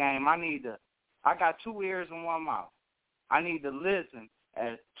much game. I got 2 ears and 1 mouth. I need to listen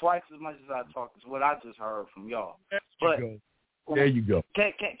as twice as much as I talk. Is what I just heard from y'all. There you go.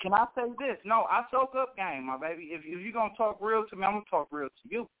 Can I say this? No, I soak up game, my baby. If you're going to talk real to me, I'm going to talk real to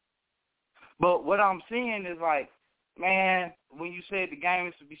you. But what I'm seeing is like, man, when you said the game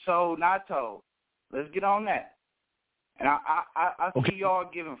is to be sold, not told, let's get on that. And I see y'all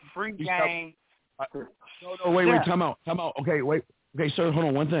giving free game. No, wait, time out. Okay, wait. Okay, sir, hold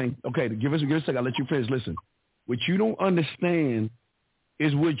on one thing. Okay, give us a second. I'll let you finish. Listen, what you don't understand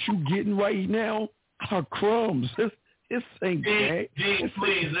is what you getting right now are crumbs. This ain't bad. Gene,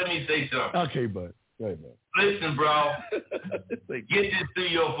 please, let me say something. Okay, bud. Go ahead, man. Listen, bro. Get this through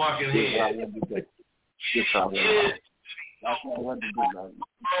your fucking head. That's what to do, man.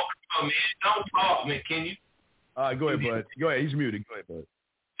 Oh, man, don't talk, man. Can you? All right, go ahead, bud. Go ahead. He's muted. Go ahead, bud.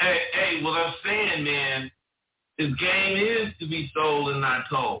 Hey, what I'm saying, man, this game is to be sold and not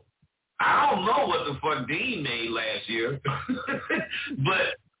told. I don't know what the fuck Dean made last year,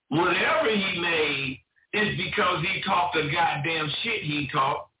 but whatever he made is because he talked the goddamn shit he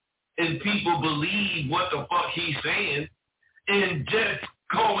talked, and people believe what the fuck he's saying, and just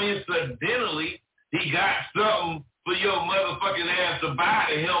coincidentally, he got something for your motherfucking ass to buy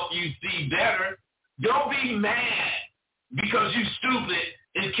to help you see better. Don't be mad because you stupid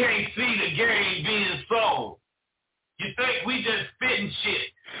and can't see the game being sold. You think we just spitting shit.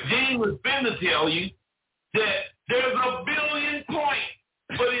 Dean was finna tell you that there's 1 billion points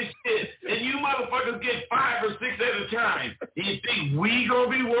for this shit, and you motherfuckers get 5 or 6 at a time. And you think we gonna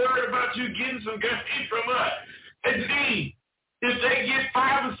be worried about you getting some good shit from us? And Dean, if they get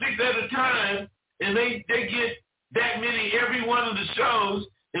 5 or 6 at a time, and they get that many every one of the shows,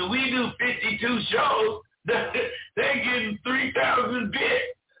 and we do 52 shows, they're getting 3,000 bits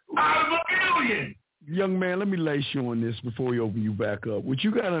out of 1 billion. Young man, let me lace you on this before we open you back up. What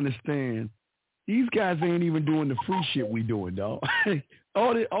you got to understand, these guys ain't even doing the free shit we doing, dog.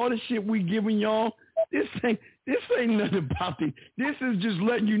 all the shit we giving y'all, this ain't nothing about it. This is just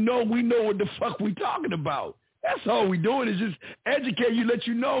letting you know we know what the fuck we talking about. That's all we doing is just educate you, let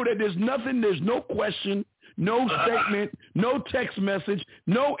you know that there's no question, no statement, no text message,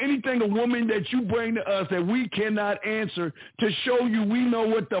 no anything a woman that you bring to us that we cannot answer to show you we know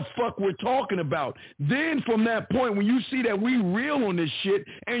what the fuck we're talking about. Then from that point, when you see that we real on this shit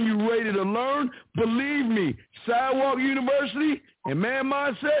and you ready to learn, believe me, Sidewalk University and Man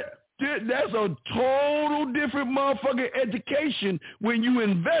Mindset, that's a total different motherfucking education when you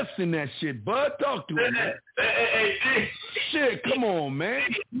invest in that shit, bud. Talk to him, man. Shit, come on, man.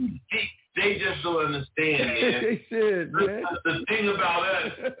 They just don't understand, man. They said, man. The thing about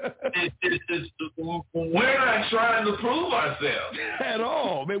us is we're not trying to prove ourselves. At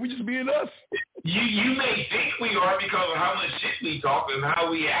all, man. We just being us. You may think we are because of how much shit we talk and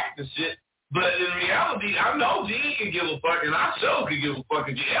how we act and shit, but in reality, I know Dean can give a fuck, and I sure can give a fuck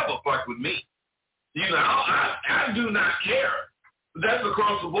if you ever fuck with me. You know, I do not care. That's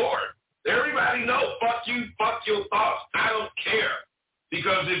across the board. Everybody knows, fuck you, fuck your thoughts. I don't care.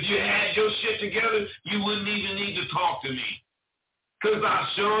 Because if you had your shit together, you wouldn't even need to talk to me. Because I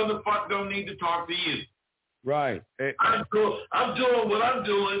sure the fuck don't need to talk to you. Right. I'm doing what I'm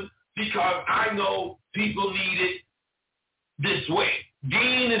doing because I know people need it this way.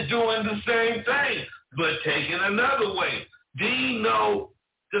 Dean is doing the same thing, but taking another way. Dean know,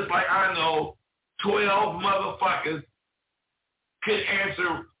 just like I know, 12 motherfuckers could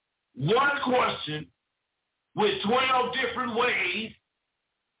answer one question with 12 different ways,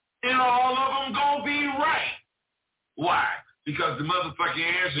 and all of them gonna be right. Why? Because the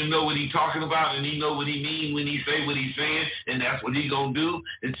motherfucking answer know what he talking about, and he know what he mean when he say what he's saying, and that's what he gonna do.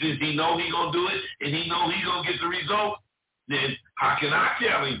 And since he know he gonna do it, and he know he gonna get the result, then how can I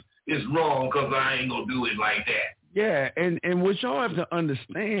tell him it's wrong because I ain't gonna do it like that? Yeah, and what y'all have to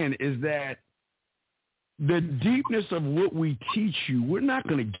understand is that the deepness of what we teach you, we're not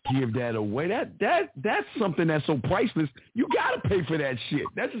going to give that away. That's something that's so priceless. You got to pay for that shit.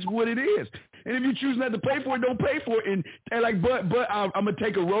 That's just what it is. And if you choose not to pay for it, don't pay for it. And like, but I'm going to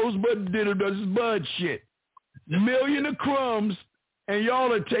take a Rosebud dinner, this Bud shit. Million of crumbs, and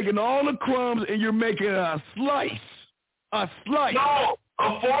y'all are taking all the crumbs and you're making a slice. A slice. No,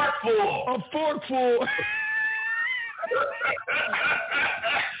 a forkful. A forkful.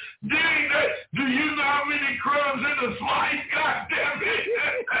 Dang, do you know how many crumbs in a slice? God damn it.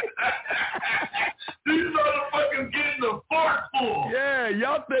 These motherfuckers getting a forkful. Yeah,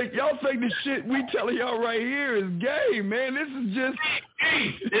 y'all think the shit we telling y'all right here is gay, man. This is just...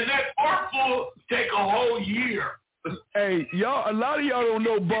 Hey, and that forkful take a whole year. Hey, y'all, a lot of y'all don't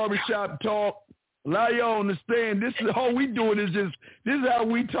know barbershop talk. A lot of y'all understand this is all we doing is just, this is how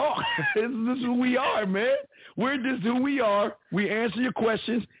we talk. This is who we are, man. We're just who we are. We answer your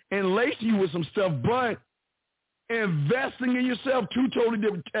questions and lace you with some stuff, but investing in yourself, two totally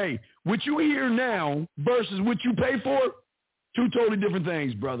different. Hey, what you hear now versus what you pay for, two totally different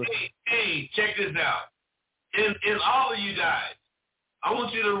things, brother. Hey, check this out. In all of you guys, I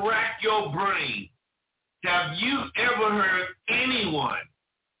want you to rack your brain. Have you ever heard anyone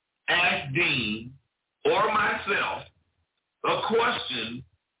ask Dean or myself a question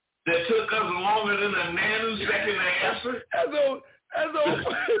that took us longer than a nanosecond to answer?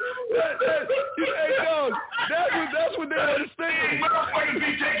 That's what they understand. Motherfuckers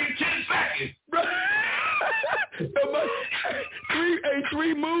be taking 10 seconds.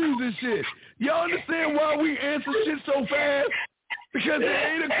 3 moves and shit. Y'all understand why we answer shit so fast? Because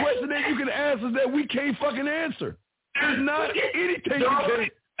there ain't a question that you can answer that we can't fucking answer. There's not anything you can.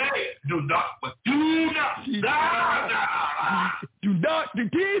 Hey, do not,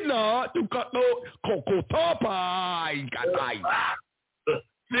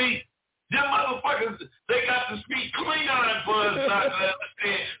 see, them motherfuckers, they got to speak Klingon for us not to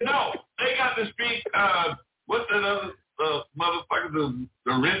understand. No, they got to speak, what's that other motherfuckers, the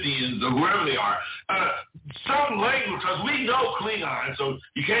Corinthians or whoever they are, some language, because we know Klingon, so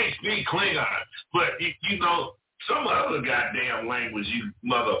you can't speak Klingon. But, you know, some other goddamn language, you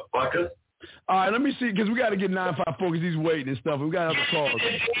motherfuckers. All right, let me see, because we got to get 954 because he's waiting and stuff. We got other calls.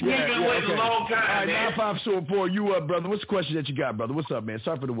 We've been waiting a long time, all right, man. 954, you up, brother? What's the question that you got, brother? What's up, man?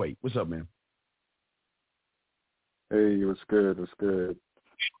 Sorry for the wait. What's up, man? Hey, what's good? What's good?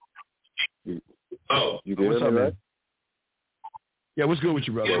 You did what's me, up, right? man? Yeah, what's good with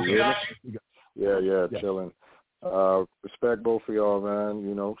you, brother? Yeah, chilling. Respect both of y'all, man.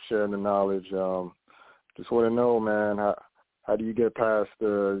 You know, sharing the knowledge. Just want to know, man, how do you get past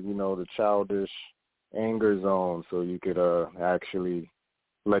the, you know, the childish anger zone so you could actually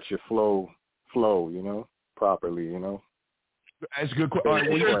let your flow, you know, properly, you know? That's a good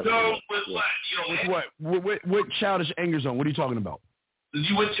question. What childish anger zone? What are you talking about?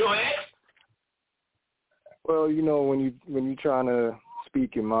 You with your ex? Well, you know, when you trying to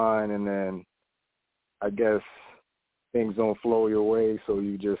speak your mind and then I guess things don't flow your way, so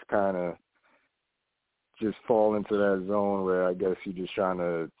you just kind of just fall into that zone where I guess you're just trying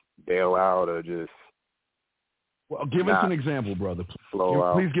to bail out or just. Well, give us an example, brother.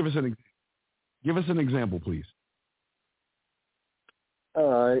 Please give us an example, please. All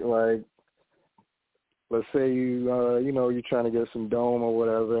right, like let's say you know, you're trying to get some dome or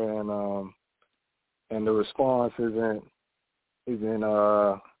whatever, and the response isn't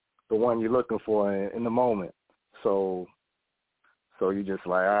the one you're looking for in the moment. So you just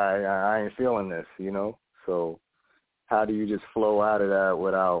like, I ain't feeling this, you know. So how do you just flow out of that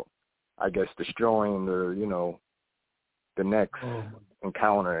without, I guess, destroying the next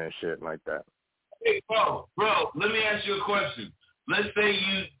encounter and shit like that? Hey, bro, let me ask you a question. Let's say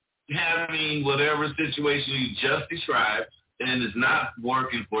you having whatever situation you just described and it's not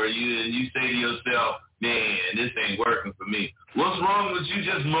working for you, and you say to yourself, man, this ain't working for me. What's wrong with you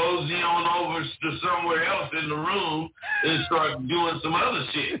just mosey on over to somewhere else in the room and start doing some other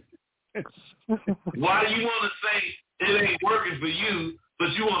shit? Why do you want to say it ain't working for you, but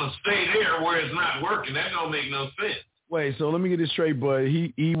you want to stay there where it's not working? That don't make no sense. Wait, so let me get this straight, bud.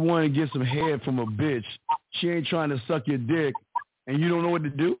 He want to get some head from a bitch. She ain't trying to suck your dick, and you don't know what to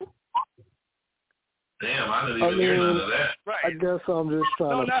do? Damn, I didn't even hear none of that. Right. I guess I'm just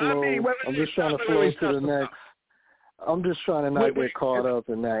trying to flow. I'm just trying to flow to the next. I'm just trying to not get caught up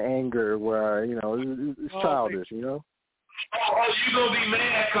in that anger where, you know, it's childish, you know? Oh, you going to be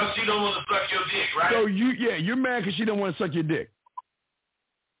mad because she don't want to suck your dick, right? So, you're mad because she don't want to suck your dick.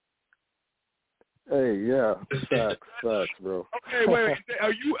 Hey, yeah, facts, bro. Okay, wait.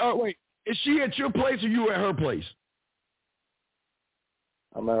 Are you? Wait, is she at your place or you at her place?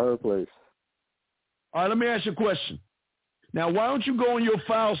 I'm at her place. All right, let me ask you a question. Now, why don't you go in your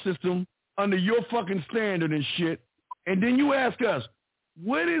file system under your fucking standard and shit, and then you ask us,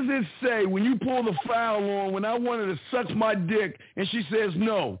 what does it say when you pull the file on when I wanted to suck my dick and she says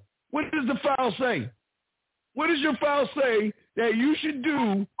no? What does the file say? What does your file say that you should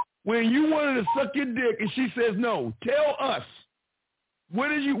do when you wanted to suck your dick and she says no? Tell us. What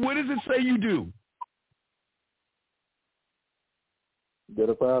does it say you do? Get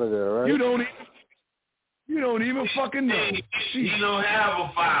up out of there, right? You don't even fucking know. You don't have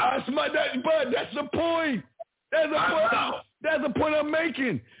a file. That's the point. That's the point I'm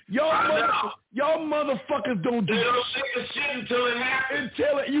making. Y'all motherfuckers don't do. They don't think of shit until it happens.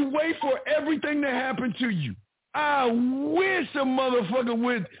 You wait for everything to happen to you. I wish a motherfucker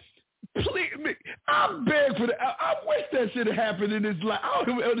would. Please, I beg for that. I wish that shit had happened in this life. I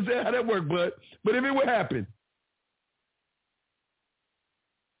don't even understand how that works, but if it would happen.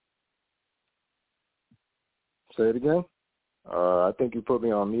 Say it again. I think you put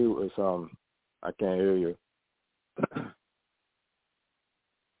me on mute or something. I can't hear you.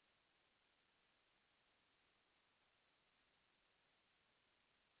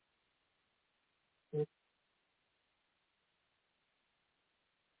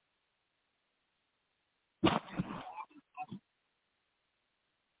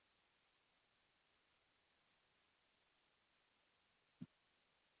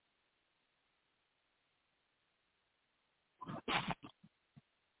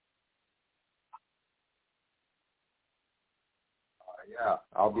 Yeah,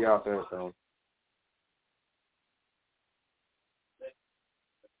 I'll be out there soon.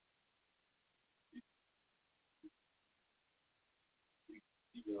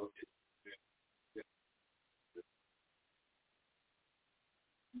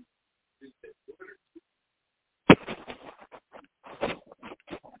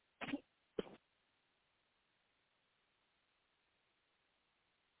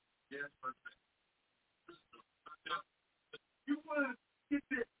 You want to get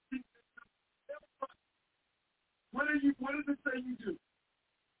this? What does it say you do?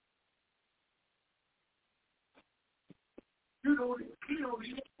 You don't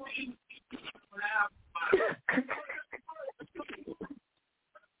even fucking have.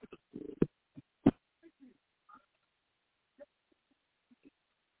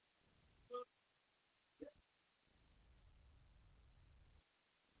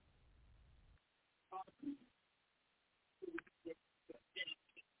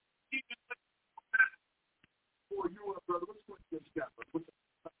 For you, brother, what's going to get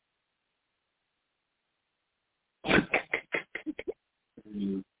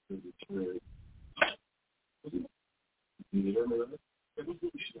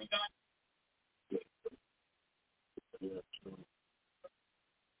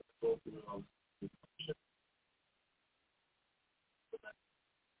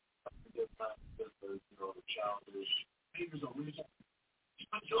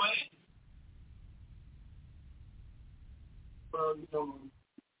Well, you know,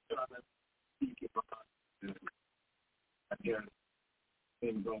 I guess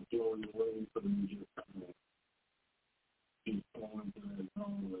things don't go your way for the music. Keep going to that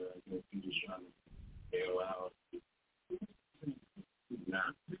zone where I guess you just trying to bail out. Nah.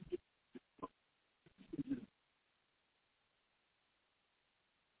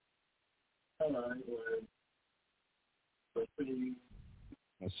 All right,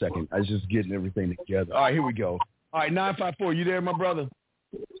 A second. I was just getting everything together. All right, here we go. All right, 954, you there, my brother?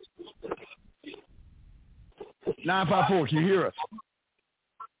 954, can you hear us?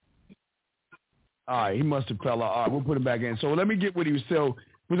 All right, he must have fell out. All right, we'll put him back in. So let me get what he was saying.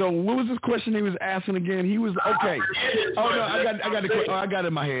 What was this question he was asking again? He was, okay. Oh, no, I got it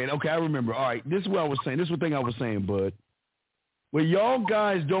in my head. Okay, I remember. All right, this is what I was saying. This is the thing I was saying, bud. What y'all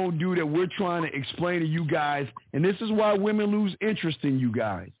guys don't do that we're trying to explain to you guys, and this is why women lose interest in you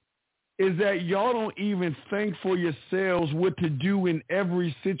guys, is that y'all don't even think for yourselves what to do in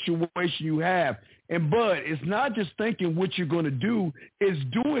every situation you have. And, bud, it's not just thinking what you're going to do. It's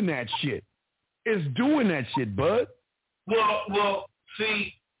doing that shit. It's doing that shit, bud. Well,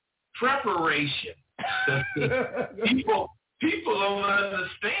 see, preparation. People don't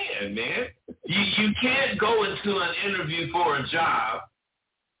understand, man. You can't go into an interview for a job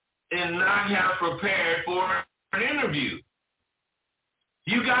and not have prepared for an interview.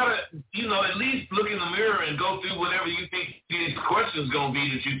 You gotta, at least look in the mirror and go through whatever you think these questions gonna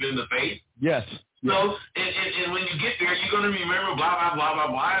be that you've been to face. Yes. So, and when you get there, you're gonna remember blah blah blah blah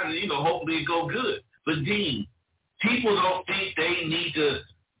blah, and hopefully it go good. But Dean, people don't think they need to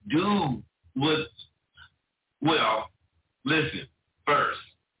do what. Well, listen. First,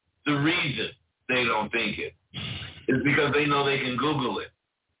 the reason they don't think it is because they know they can Google it.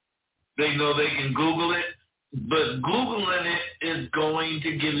 They know they can Google it. But Googling it is going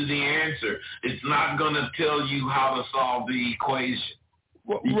to give you the answer. It's not going to tell you how to solve the equation.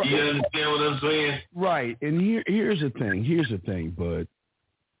 Well, you understand what I'm saying? Right. And here's the thing, bud.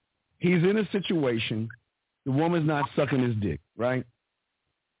 He's in a situation, the woman's not sucking his dick, right?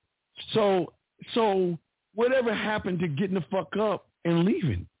 So whatever happened to getting the fuck up and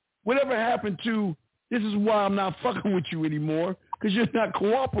leaving? Whatever happened to, this is why I'm not fucking with you anymore, because you're not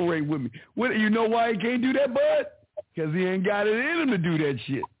cooperating with me. You know why he can't do that, bud? Because he ain't got it in him to do that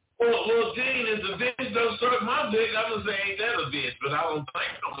shit. Well, Gene, if the bitch don't suck my dick, I'm going to say ain't that a bitch, but I don't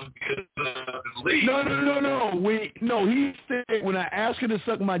think I'm going to leave. No. He said when I asked her to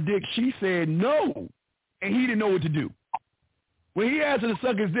suck my dick, she said no, and he didn't know what to do. When he asked her to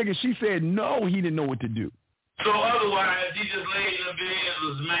suck his dick and she said no, he didn't know what to do. So otherwise, he just laid in the bed and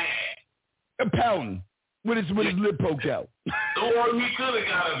was mad. Pouting with his lip poked out. Or he could have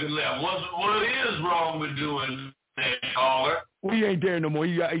got up and left. What is wrong with doing that, caller? Well, he ain't there no more.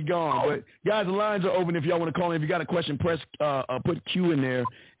 He gone. But guys, the lines are open if y'all want to call in. If you got a question, press put Q in there,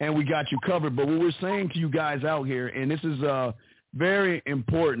 and we got you covered. But what we're saying to you guys out here, and this is very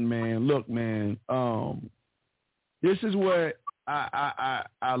important, man. Look, man, this is what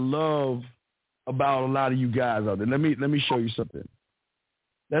I love about a lot of you guys out there. Let me show you something.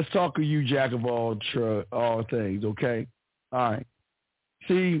 Let's talk to you, jack of all things, okay? All right.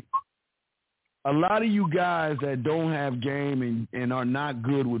 See, a lot of you guys that don't have game and are not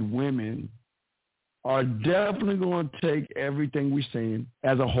good with women are definitely going to take everything we're saying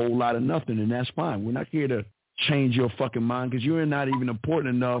as a whole lot of nothing, and that's fine. We're not here to change your fucking mind because you're not even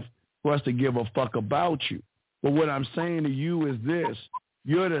important enough for us to give a fuck about you. But what I'm saying to you is this.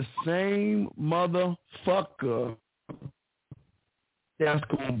 You're the same motherfucker that's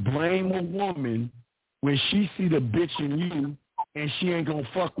going to blame a woman when she see the bitch in you and she ain't going to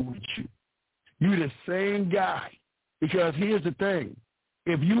fuck with you. You the same guy. Because here's the thing.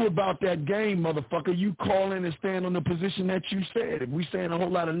 If you about that game, motherfucker, you call in and stand on the position that you said. If we saying a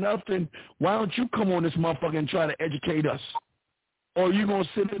whole lot of nothing, why don't you come on this motherfucker and try to educate us? Or you going to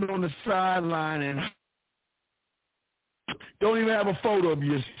sit in on the sideline and don't even have a photo of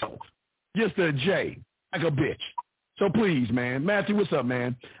yourself. Just a J, like a bitch. So please, man. Matthew, what's up,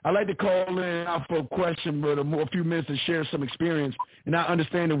 man? I'd like to call in out for a question, but a few minutes to share some experience. And I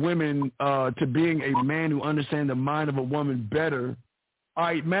understand the women to being a man who understands the mind of a woman better. All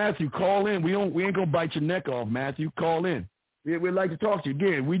right, Matthew, call in. We ain't going to bite your neck off, Matthew. Call in. We'd like to talk to you.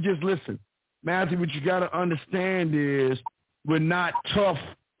 Again, we just listen. Matthew, what you got to understand is we're not tough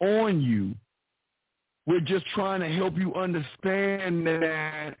on you. We're just trying to help you understand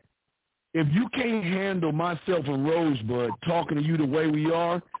that if you can't handle myself and Rosebud talking to you the way we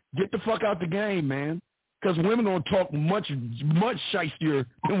are, get the fuck out the game, man. Because women going to talk much shiestier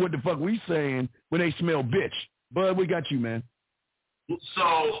than what the fuck we saying when they smell bitch. Bud, we got you, man.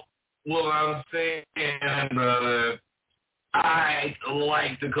 So, what I'm saying, brother, I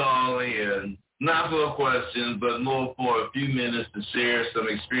like to call in, not for a question, but more for a few minutes to share some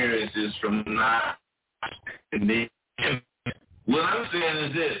experiences from not. What I'm saying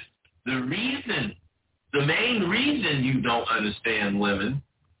is this. The main reason you don't understand women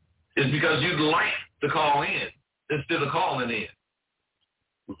is because you'd like to call in instead of calling in.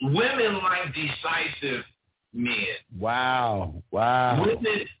 Women like decisive men. Wow.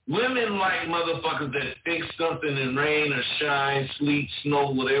 Women like motherfuckers that think something in rain or shine, sleet, snow,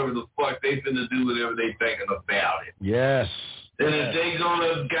 whatever the fuck they finna do, whatever they thinking about it. Yes. And if they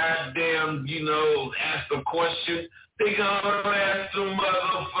gonna goddamn, ask a question, they gonna ask some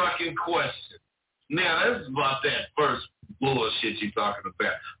motherfucking question. Now, that's about that first bullshit you're talking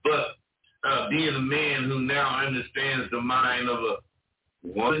about. But being a man who now understands the mind of a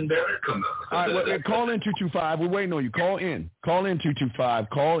woman better come on. All right, well, call in 225. We're waiting on you. Call in. Call in 225.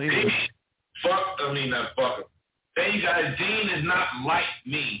 Call in. Not fuck him. Hey, you guys, Dean is not like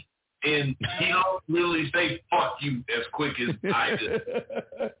me. And he don't really say fuck you as quick as I do.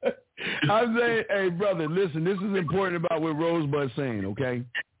 I'm saying, hey, brother, listen, this is important about what Rosebud's saying, okay?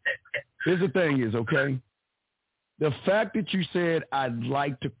 Here's the thing is, okay? The fact that you said I'd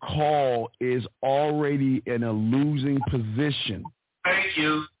like to call is already in a losing position. Thank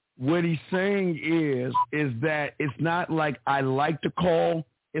you. What he's saying is that it's not like I like to call.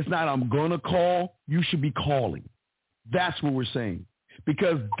 It's not I'm going to call. You should be calling. That's what we're saying.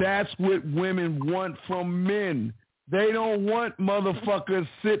 Because that's what women want from men. They don't want motherfuckers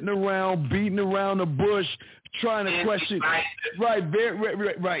sitting around, beating around the bush, trying to question. Right,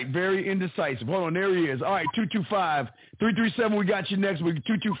 very indecisive. Hold on, there he is. All right, 225-337, we got you next week.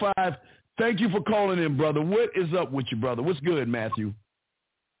 225, thank you for calling in, brother. What is up with you, brother? What's good, Matthew?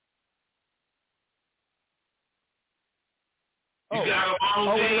 Wait.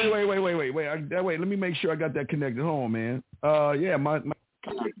 Let me make sure I got that connected. Hold on, man. Yeah, my I'm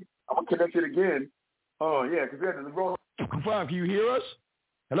gonna connect it again. Oh yeah, because that's the wrong. 5, can you hear us?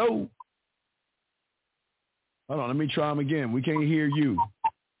 Hello. Hold on, let me try him again. We can't hear you.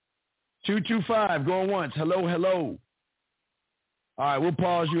 225, going once. Hello. All right, we'll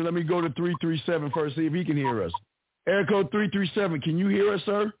pause you. Let me go to 337 first, see if he can hear us. Air code 337, can you hear us,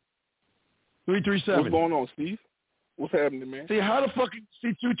 sir? 337. What's going on, Steve? What's happening, man? See, how the fuck you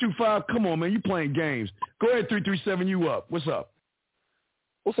see 225? Come on, man. You playing games. Go ahead, 337. You up. What's up?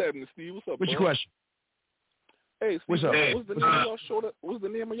 What's happening, Steve? What's up, What's your question? Hey, Steve, what's up? What's the name of y'all show? What's the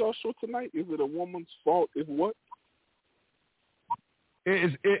name of y'all show tonight? Is it a woman's fault? Is what?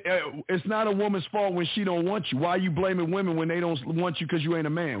 It's not a woman's fault when she don't want you. Why are you blaming women when they don't want you because you ain't a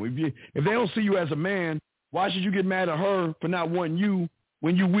man? If they don't see you as a man, why should you get mad at her for not wanting you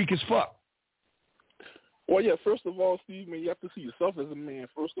when you weak as fuck? Well, yeah, first of all, Steve, man, you have to see yourself as a man,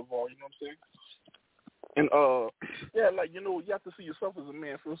 first of all, you know what I'm saying? And, you have to see yourself as a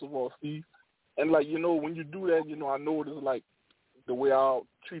man, first of all, Steve. And, when you do that, I know it is, the way I'll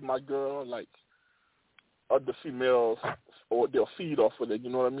treat my girl, other females, or they'll feed off of it, you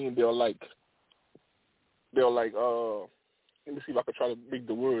know what I mean? They'll let me see if I can try to make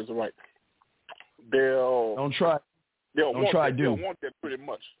the words right. They'll want that pretty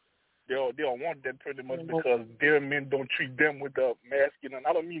much. They don't want that pretty much because their men don't treat them with the masculine.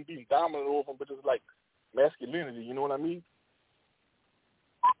 I don't mean being dominant over them, but just like masculinity. You know what I mean?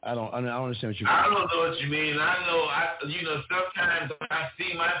 I don't understand what you mean. I don't know what you mean. Sometimes I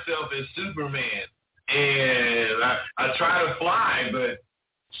see myself as Superman, and I try to fly, but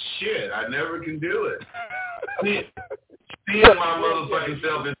shit, I never can do it. Seeing my motherfucking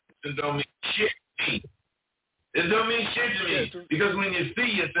self don't mean shit to me. It don't mean shit to me because when you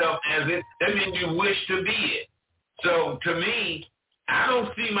see yourself as it, that means you wish to be it. So to me, I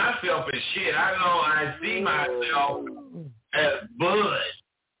don't see myself as shit. I know I see myself as Bud.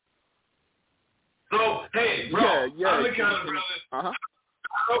 So hey, bro, I'm the kind of brother.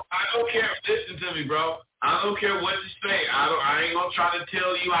 I don't care. Listen to me, bro. I don't care what you say. I ain't gonna try to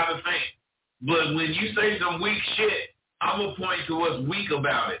tell you how to think. But when you say some weak shit, I'm gonna point to what's weak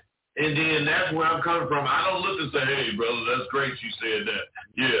about it. And then that's where I'm coming from. I don't look and say, hey, brother, that's great you said that.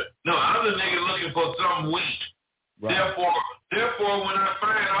 Yeah. No, I'm the nigga looking for something weak. Right. Therefore, when I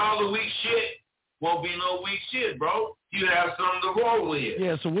find all the weak shit, won't be no weak shit, bro. You have something to roll with.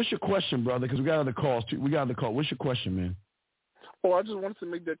 Yeah, so what's your question, brother? Because we got other calls, too. What's your question, man? Oh, I just wanted to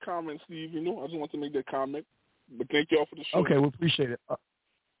make that comment, Steve. I just wanted to make that comment. But thank y'all for the show. Okay, we appreciate it.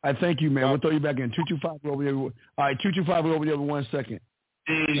 I thank you, man. We'll throw you back in. 225 over there. All right, 225 over there for 1 second.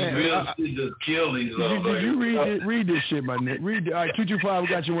 Man, just kill these did you read this shit, my nigga? All right, 225, we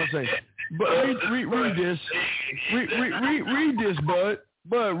got you 1 second. But read this. Read this, Bud.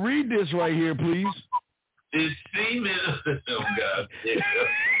 Bud, read this right here, please. It's semen. Oh, God.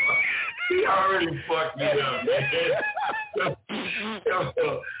 He already fucked me up, man.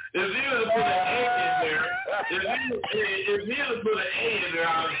 If he would have put an A in there, I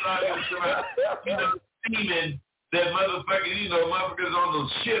was talking about, semen, that motherfuckers on the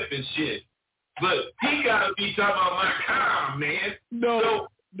ship and shit. But he got to be talking about my car, man. No,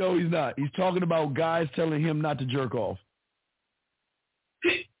 he's not. He's talking about guys telling him not to jerk off.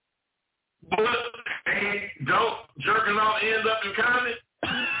 But don't jerking off end up in comment?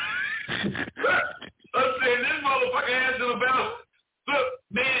 I'm saying this motherfucker asking about, look,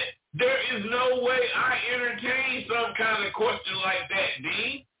 man, there is no way I entertain some kind of question like that,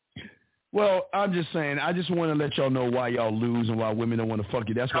 D. Well, I'm just saying, I just want to let y'all know why y'all lose and why women don't want to fuck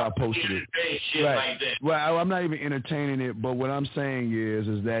you. That's why I posted it. Shit right. Like that. Well, I'm not even entertaining it, but what I'm saying is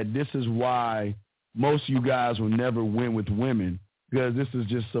that this is why most of you guys will never win with women, because this is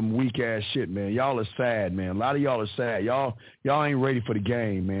just some weak-ass shit, man. Y'all are sad, man. A lot of y'all are sad. Y'all ain't ready for the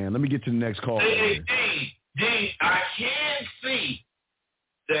game, man. Let me get to the next call. Hey, D, I can see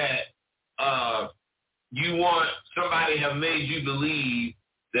that you want somebody have made you believe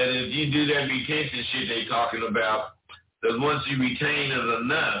that if you do that retention shit they talking about, that once you retain it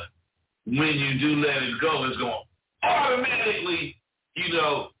enough, when you do let it go, it's going to automatically, give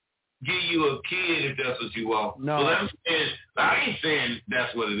you a kid if that's what you want. No. Well, I ain't saying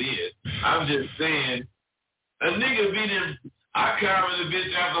that's what it is. I'm just saying a nigga I carry the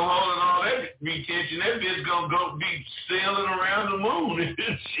bitch after holding all that retention. That bitch gonna go be sailing around the moon and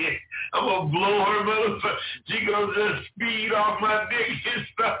shit. I'm gonna blow her motherfucker. She gonna just speed off my dick and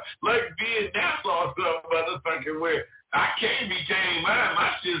stuff like being Nassau stuff, motherfucker. Where I can't retain mine.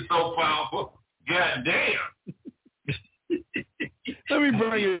 My shit's so powerful. God damn. Let me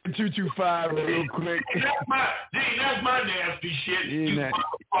bring it to 225 real quick. That's my nasty shit.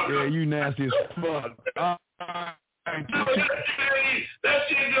 You nasty as fuck. That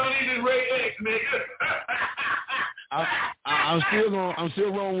shit don't even rate X, nigga. I'm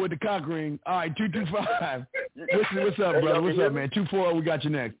still rolling with the cock ring. All right, 225. What's up, brother? What's up, man? 240, we got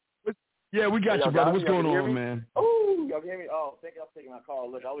you next. Yeah, we got you, brother. What's going on, man? Oh, y'all can hear me? Oh, thank y'all for taking my call.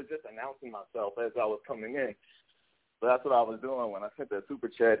 Look, I was just announcing myself as I was coming in. So that's what I was doing when I sent that super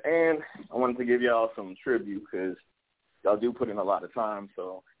chat. And I wanted to give y'all some tribute because y'all do put in a lot of time.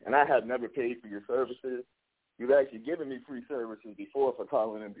 And I have never paid for your services. You've actually given me free services before for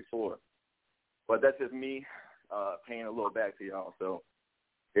calling in before. But that's just me paying a little back to y'all. So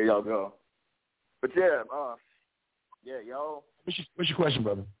here y'all go. But y'all. What's your question,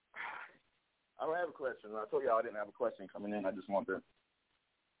 brother? I don't have a question. I told y'all I didn't have a question coming in. I just wanted to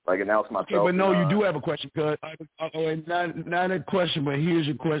announce myself. Okay, but no, you do have a question. Cause not a question, but here's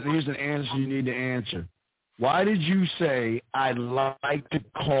your question. Here's an answer you need to answer. Why did you say I'd like to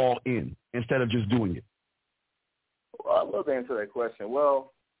call in instead of just doing it? Well, I'd love to answer that question.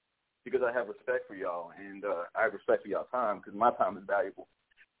 Well, because I have respect for y'all, and I have respect for y'all time, because my time is valuable.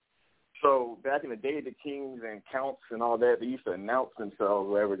 So back in the day, the kings and counts and all that, they used to announce themselves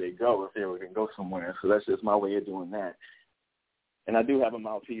wherever they go if they were going to go somewhere. So that's just my way of doing that. And I do have a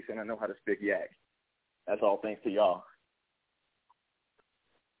mouthpiece, and I know how to spit yak. That's all thanks to y'all.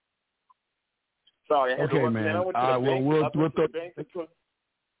 Sorry, I had to Okay, run. man. I went to All right, the well, bank. we'll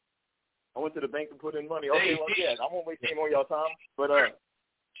I went to the bank to put in money. Okay, well, yeah, I won't waste any more of y'all time. But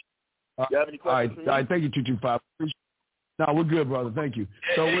you have any questions for me? All right, thank you, 225. No, we're good, brother. Thank you.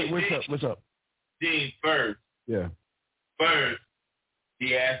 So what's up? Dean, first,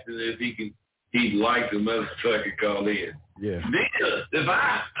 he asked him if he'd like the motherfucker call in. Yeah. Then, if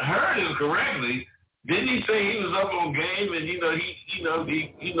I heard him correctly, didn't he say he was up on game and he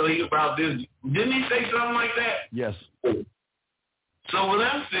about this? Didn't he say something like that? Yes. So what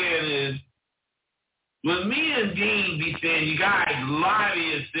I'm saying is, when me and Dean be saying you guys lie to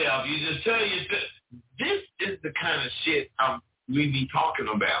yourself, you just tell yourself, this is the kind of shit we be talking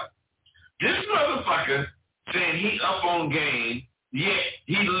about. This motherfucker saying he up on game, yet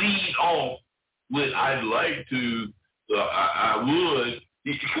he lead off with I'd like to, I would.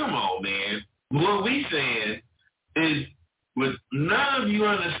 Come on, man. What we saying is what none of you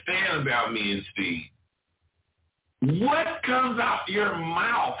understand about me and Steve. What comes out your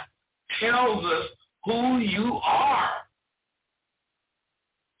mouth tells us who you are.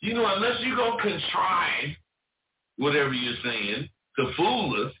 You know, unless you go contrive whatever you're saying to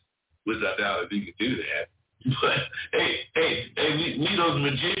fool us, which I doubt if you could do that. But hey, we those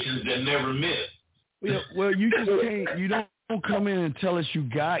magicians that never miss. Well, you just can't. You don't come in and tell us you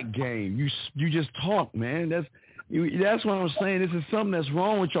got game. You just talk, man. That's what I'm saying. This is something that's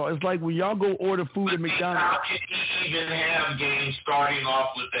wrong with y'all. It's like when y'all go order food at McDonald's. How can you even have game starting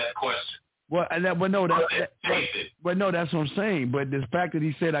off with that question? Well, that's what I'm saying. But the fact that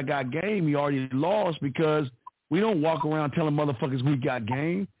he said I got game, he already lost because we don't walk around telling motherfuckers we got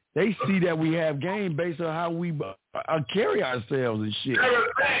game. They see that we have game based on how we carry ourselves and shit.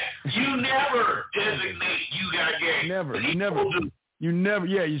 You never designate you got game. You never.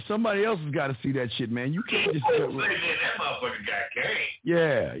 Yeah, somebody else has got to see that shit, man. You can't just say, that motherfucker got game.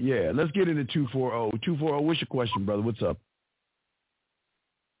 Yeah. Let's get into 240. 240, what's your question, brother? What's up?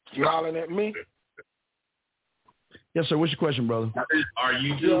 You hollering at me? Yes, sir. What's your question, brother? Are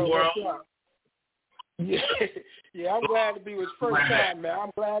you 240? Yeah, I'm glad to be with first time, man.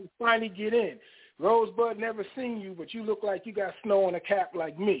 I'm glad to finally get in. Rosebud, never seen you, but you look like you got snow on a cap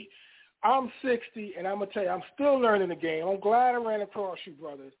like me. I'm 60, and I'm going to tell you, I'm still learning the game. I'm glad I ran across you,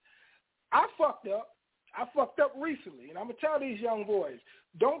 brothers. I fucked up. I fucked up recently, and I'm going to tell these young boys,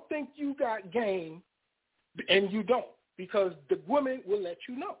 don't think you got game, and you don't, because the women will let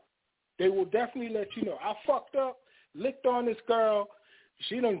you know. They will definitely let you know. I fucked up, licked on this girl.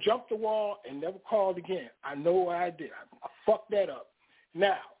 She done jumped the wall and never called again. I know what I did. I fucked that up.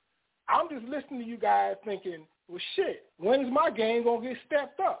 Now, I'm just listening to you guys thinking, well, shit, when is my game going to get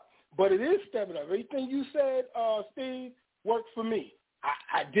stepped up? But it is stepping up. Everything you said, Steve, worked for me.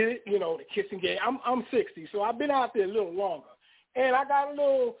 I did it, the kissing game. I'm 60, so I've been out there a little longer. And I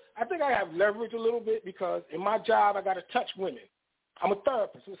think I have leverage a little bit because in my job I got to touch women. I'm a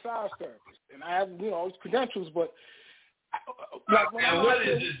therapist, a massage therapist, and I have, all these credentials, but what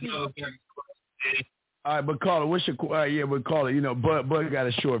is this motherfucker? All right, but caller, what's your? But caller, Bud got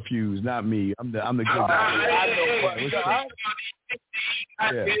a short fuse, not me. I'm the good guy.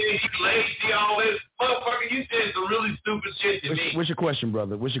 I lazy, all this. Motherfucker, you said some really stupid shit to me. What's your question,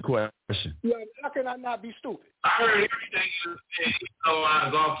 brother? What's your question? Yeah, how can I not be stupid? I heard everything you said, I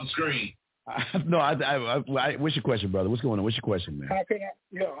was off the screen. No, what's your question, brother? What's going on? What's your question, man?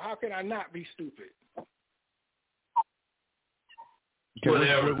 How can I not be stupid?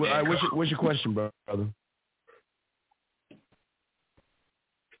 Okay, what's your question, brother?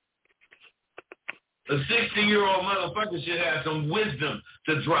 A 60-year-old motherfucker should have some wisdom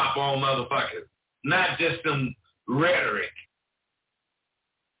to drop on motherfuckers, not just some rhetoric.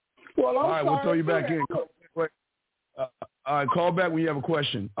 Well, all right, we'll throw you back in. All right, call back when you have a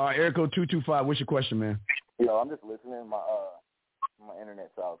question. All right, Erico 225, what's your question, man? Yo, I'm just listening. My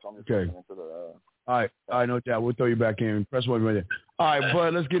internet's out, so I'm just listening to the. All right, no doubt. We'll throw you back in. Press one right there. All right,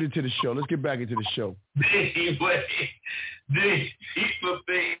 Bud, let's get into the show. Let's get back into the show.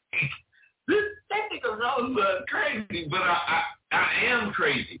 This technical Rosebud crazy, but I am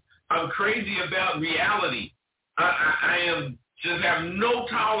crazy. I'm crazy about reality. I am just have no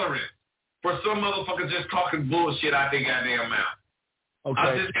tolerance for some motherfuckers just talking bullshit out their goddamn mouth. Okay.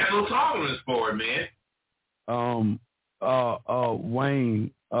 I just got no tolerance for it, man.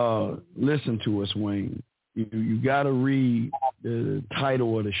 Wayne, listen to us, Wayne. You got to read the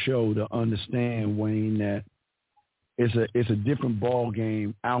title of the show to understand, Wayne, that it's a different ball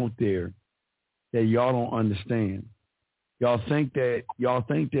game out there that y'all don't understand. Y'all think that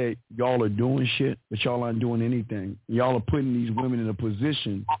y'all are doing shit, but y'all aren't doing anything. Y'all are putting these women in a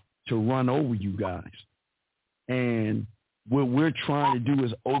position to run over you guys. And what we're trying to do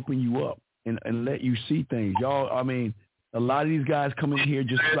is open you up. and let you see things. Y'all, I mean, a lot of these guys come in here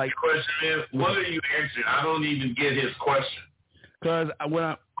just like. The question is, what are you answering? I don't even get his question. Because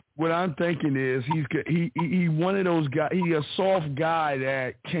what I'm thinking is he one of those guys. He a soft guy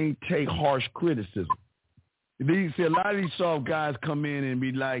that can't take harsh criticism. A lot of these soft guys come in and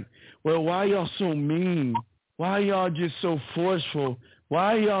be like, well, why y'all so mean? Why y'all just so forceful?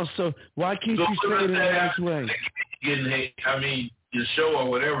 Why can't you say it in a nice way? Getting hate, the show or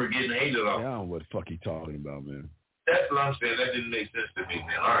whatever getting hated on. I don't know what the fuck he talking about, man. That's what I'm saying. That didn't make sense to me,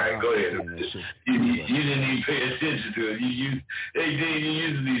 man. All right, go ahead. You didn't even pay attention to it. You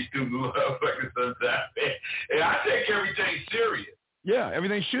using these stupid motherfuckers sometimes. And I take everything serious. Yeah,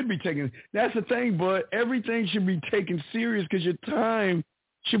 everything should be taken. That's the thing, bud. Everything should be taken serious because your time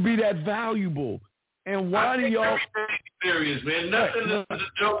should be that valuable. And why do y'all serious, man? Nothing is a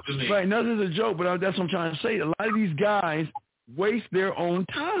joke to me. Right, nothing's a joke, but that's what I'm trying to say. A lot of these guys waste their own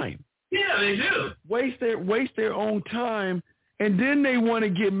time. Yeah, they do. Waste their own time, and then they want to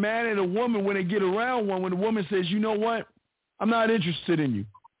get mad at a woman when they get around one. When the woman says, "You know what? I'm not interested in you.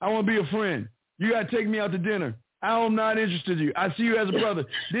 I want to be a friend. You got to take me out to dinner. I'm not interested in you. I see you as a brother."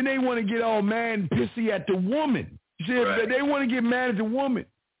 Then they want to get all mad and pissy at the woman. You see, right. They want to get mad at the woman.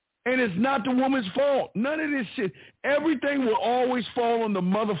 And it's not the woman's fault. None of this shit. Everything will always fall on the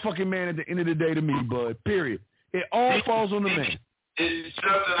motherfucking man at the end of the day to me, bud. Period. It all falls on the man. It's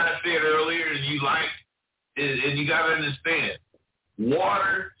something I said earlier and you like, and you got to understand.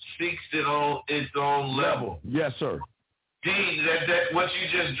 Water seeks its own level. Yes, sir. Gee, that what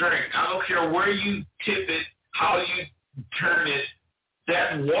you just drank, I don't care where you tip it, how you turn it,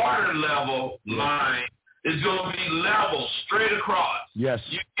 that water level line is going to be level straight across. Yes.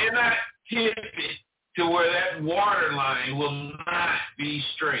 You cannot tip it to where that water line will not be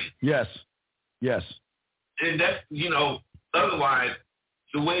straight. Yes. Yes. And that's, otherwise,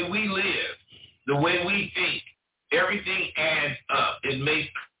 the way we live, the way we think, everything adds up. It makes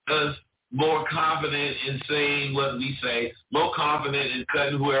us more confident in saying what we say, more confident in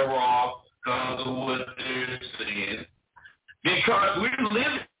cutting whoever off because of what they're saying. Because we're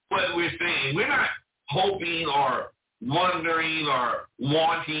living what we're saying. We're not hoping or wondering or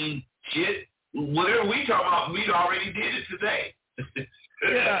wanting shit. Whatever we talk about, we already did it today.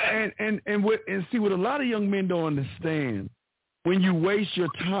 Yeah, and see what a lot of young men don't understand. When you waste your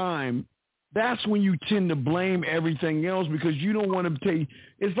time, that's when you tend to blame everything else because you don't want to take.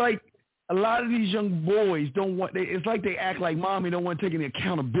 It's like a lot of these young boys don't want. It's like they act like mommy don't want to take any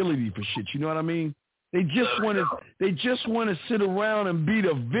accountability for shit. You know what I mean? They just want to sit around and be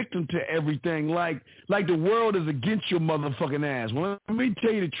the victim to everything, like the world is against your motherfucking ass. Well, let me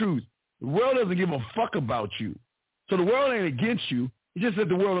tell you the truth. The world doesn't give a fuck about you. So the world ain't against you. It's just that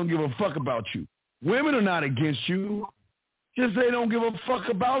the world don't give a fuck about you. Women are not against you. Just they don't give a fuck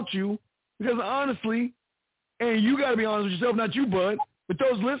about you. Because honestly, and you got to be honest with yourself, not you, bud, but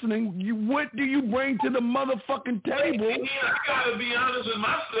those listening, what do you bring to the motherfucking table? Yeah, I got to be honest with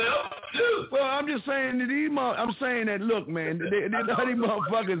myself, too. Well, I'm just saying that I'm saying that, look, man, these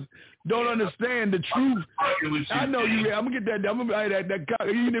motherfuckers don't understand the truth. I know you. I'm going to get that. I'm going to buy that cock.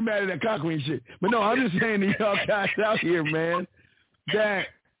 You didn't matter that cock ring shit. But no, I'm just saying to y'all guys out here, man, that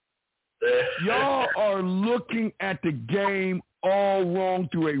y'all are looking at the game all wrong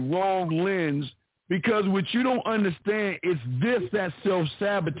through a wrong lens because what you don't understand is this that's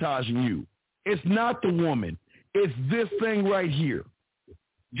self-sabotaging you. It's not the woman. It's this thing right here.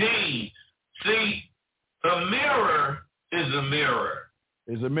 Gee, see, a mirror is a mirror.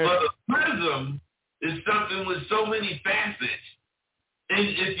 It's a mirror. But a prism is something with so many facets. And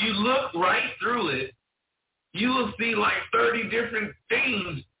if you look right through it, you will see like 30 different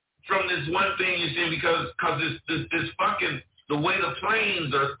things from this one thing you see because this fucking, the way the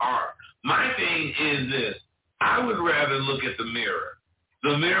planes are. My thing is this. I would rather look at the mirror.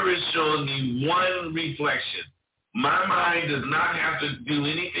 The mirror is showing me one reflection. My mind does not have to do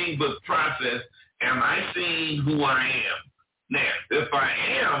anything but process, am I seeing who I am? Now, if I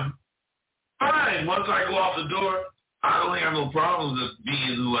am, fine. Once I go out the door, I don't have no problems with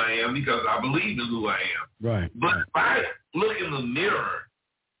being who I am because I believe in who I am. Right. But if I look in the mirror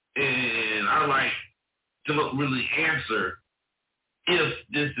and I like to really answer if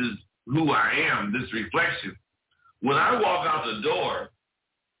this is who I am, this reflection, when I walk out the door,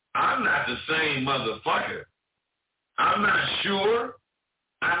 I'm not the same motherfucker. I'm not sure.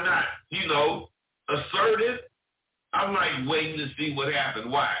 I'm not, assertive. I'm like waiting to see what happens.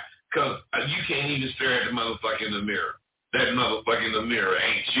 Why? Because you can't even stare at the motherfucker in the mirror. That motherfucker in the mirror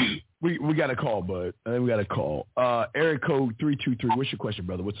ain't you. We got a call, bud. I think we got a call. Area code 323. What's your question,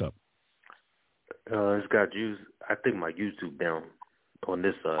 brother? What's up? It's got I think my YouTube down on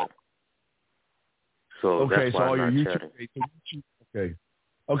this side. So that's why all I'm your not YouTube.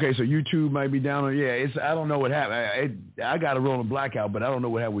 Okay, so YouTube might be down on. Yeah, I don't know what happened. I got a rolling blackout, but I don't know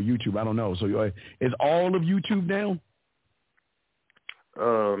what happened with YouTube. I don't know. So is all of YouTube down?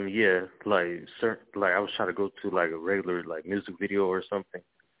 Yeah, like I was trying to go to like a regular like music video or something.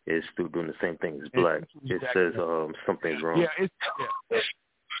 It's still doing the same thing. It's black. It says something's wrong. Yeah.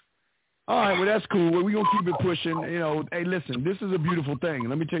 All right, well that's cool. Well, we're gonna keep it pushing. You know, hey, listen, this is a beautiful thing.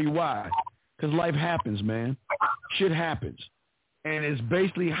 Let me tell you why. Because life happens, man. Shit happens. And it's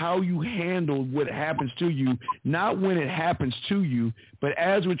basically how you handle what happens to you, not when it happens to you, but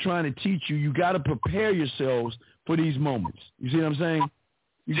as we're trying to teach you, you got to prepare yourselves for these moments. You see what I'm saying?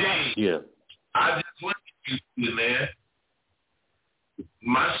 Yeah. I just went to YouTube, man.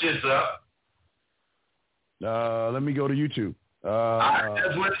 My shit's up. Let me go to YouTube. I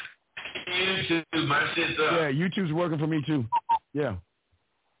just went to YouTube. My shit's up. Yeah, YouTube's working for me too. Yeah.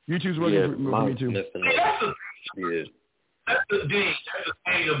 YouTube's working for me too. That's the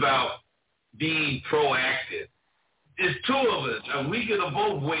thing about being proactive. It's two of us, and we could have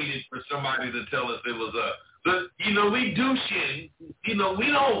both waited for somebody to tell us it was us. But, we do shit.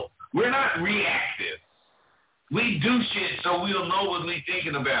 We're not reactive. We do shit so we'll know what we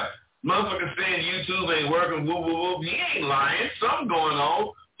thinking about. Motherfucker saying YouTube ain't working, whoop, whoop, whoop. He ain't lying. Something going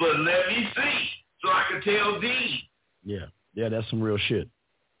on, but let me see so I can tell D. Yeah, that's some real shit.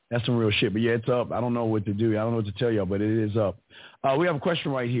 That's some real shit. But yeah, it's up. I don't know what to do. I don't know what to tell y'all, but it is up. We have a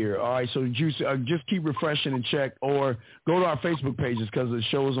question right here. All right, so just keep refreshing and check, or go to our Facebook pages because the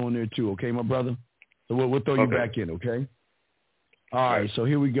show's on there too. Okay, my brother. So we'll throw you back in. Okay. All right. So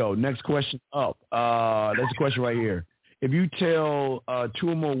here we go. Next question up. That's a question right here. If you tell two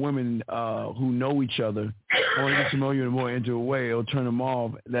or more women who know each other, I want to get to know you in a more intimate way, it'll turn them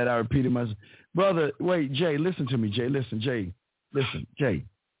off. That I repeated myself. Brother, wait, Jay, listen to me, Jay. Listen, Jay.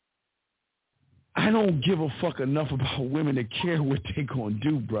 I don't give a fuck enough about women to care what they gonna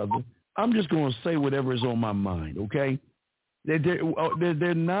do, brother. I'm just gonna say whatever is on my mind, okay?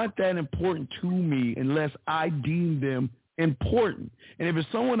 They're not that important to me unless I deem them important. And if it's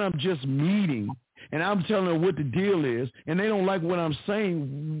someone I'm just meeting and I'm telling them what the deal is and they don't like what I'm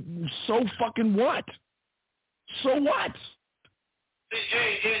saying, so fucking what? So what?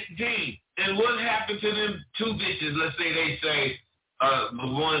 Hey, D, and what happened to them two bitches? Let's say they say, the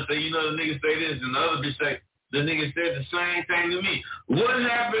one say, the nigga say this, and the other bitch say, the nigga said the same thing to me. What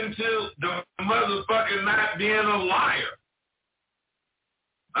happened to the motherfucker not being a liar?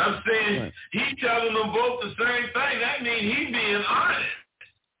 I'm saying he telling them both the same thing. That means he being honest.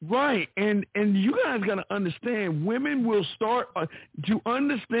 Right, and you guys got to understand, women will start to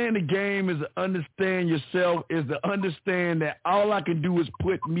understand the game is to understand yourself, is to understand that all I can do is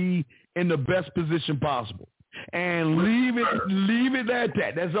put me in the best position possible. And leave it at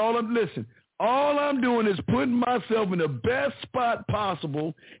that. That's all listen. All I'm doing is putting myself in the best spot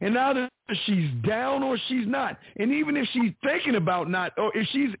possible, and either she's down or she's not. And even if she's thinking about not, or if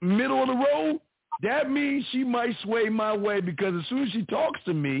she's middle of the road, that means she might sway my way, because as soon as she talks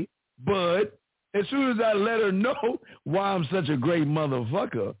to me, but as soon as I let her know why I'm such a great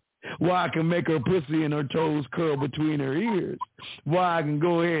motherfucker, why I can make her pussy and her toes curl between her ears, why I can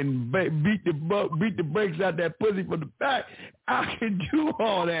go ahead and beat the brakes out that pussy from the back, I can do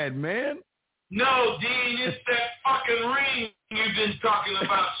all that, man. No, Dean, it's that fucking ring you've been talking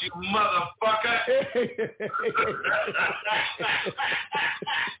about, you motherfucker.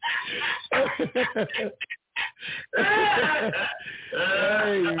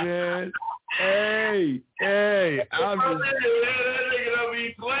 Hey, man. Hey. I'm just... That nigga don't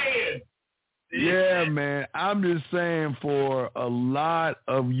be playing. Yeah, man. I'm just saying, for a lot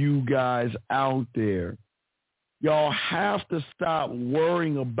of you guys out there, y'all have to stop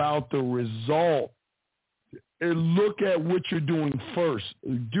worrying about the result and look at what you're doing first.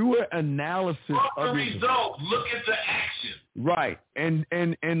 Do an analysis of the result. Look at the action. Right, and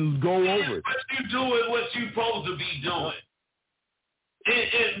go over it. But you doing what you're supposed to be doing.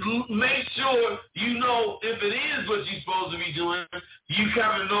 And make sure you know if it is what you're supposed to be doing, you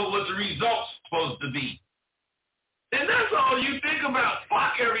kind of know what the result's supposed to be. And that's all you think about.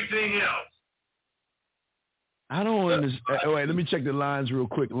 Fuck everything else. I don't understand. Wait, let me check the lines real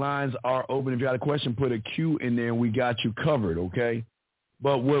quick. Lines are open. If you got a question, put a Q in there and we got you covered, okay?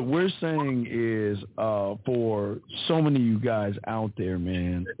 But what we're saying is, for so many of you guys out there,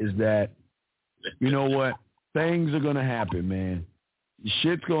 man, is that, you know what? Things are going to happen, man.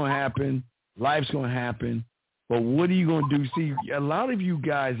 Shit's going to happen. Life's going to happen. But what are you going to do? See, a lot of you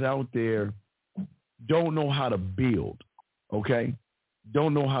guys out there don't know how to build, okay?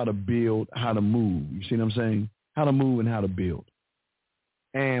 Don't know how to build, how to move. You see what I'm saying? How to move and how to build.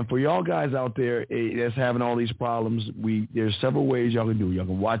 And for y'all guys out there that's having all these problems, there's several ways y'all can do it. Y'all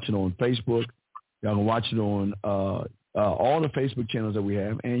can watch it on Facebook. Y'all can watch it on all the Facebook channels that we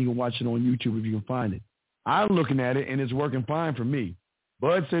have, and you can watch it on YouTube if you can find it. I'm looking at it, and it's working fine for me.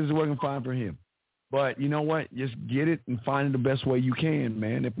 Bud says it's working fine for him. But you know what? Just get it and find it the best way you can,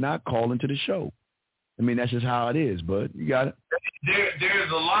 man. If not, call into the show. I mean, that's just how it is, Bud. You got it.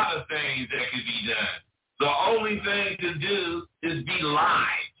 There's a lot of things that could be done. The only thing to do is be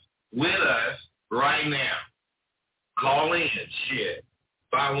live with us right now. Call in, shit.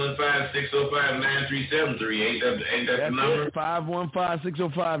 515-605-9373. Ain't that the number?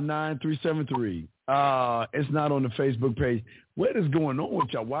 515-605-9373. It's not on the Facebook page. What is going on with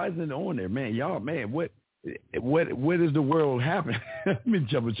y'all? Why isn't it on there, man? Y'all, man, what is the world happening? Let me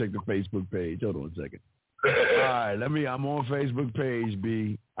jump and check the Facebook page. Hold on a second. All right, I'm on Facebook page,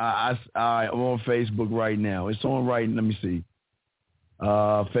 B. I'm on Facebook right now. It's on right. Let me see.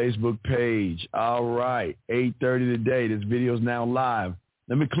 Facebook page. All right, 8:30 today. This video is now live.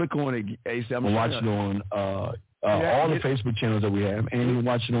 Let me click on it. I'm watching on all the Facebook channels that we have, and you can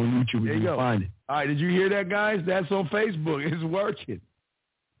watch it on YouTube if you can find it. All right, did you hear that, guys? That's on Facebook. It's working.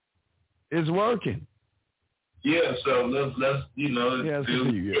 It's working. Yeah, so let's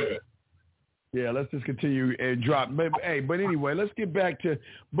continue. Yeah, let's just continue and drop. But anyway, let's get back to.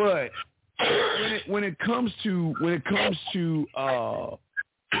 But when it comes to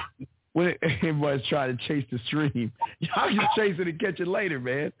everybody's trying to chase the stream, y'all can chase it and catch it later,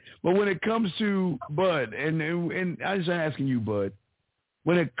 man. But when it comes to Bud, and I'm just asking you, Bud,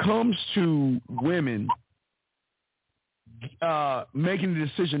 when it comes to women making the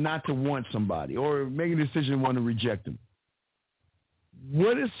decision not to want somebody or making the decision to want to reject them,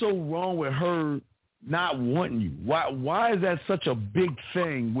 what is so wrong with her not wanting you? Why is that such a big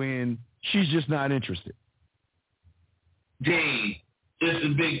thing when she's just not interested? Dean, it's a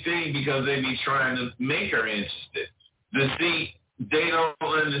big thing because they be trying to make her interested. See, they don't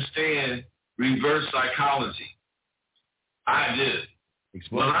understand reverse psychology. I do.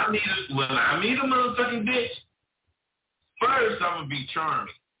 When I meet a motherfucking bitch, first I'm gonna be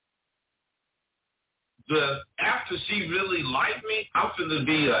charming. After she really liked me, I'm finna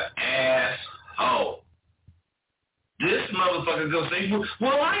be an asshole. This motherfucker go say,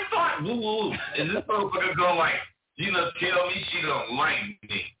 well, I thought, woo, and this motherfucker go like, tell me she don't like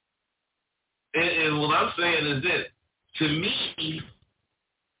me. And what I'm saying is this, to me,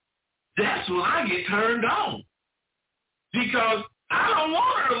 that's when I get turned on. Because I don't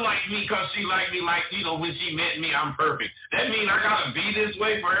want her to like me because she liked me like, when she met me, I'm perfect. That means I gotta be this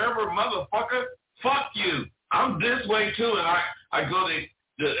way forever, motherfucker? Fuck you. I'm this way too, and I go the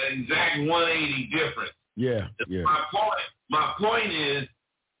exact 180 difference. Yeah. My point is,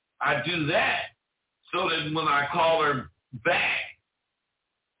 I do that so that when I call her back,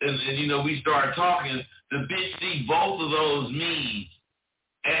 and we start talking, the bitch see both of those me's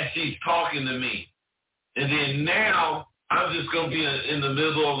as she's talking to me, and then now I'm just gonna be in the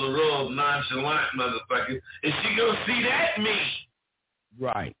middle of the road, nonchalant motherfucker, and she gonna see that me.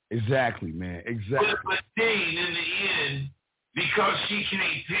 Right. Exactly, man. Exactly. But Dean, in the end, because she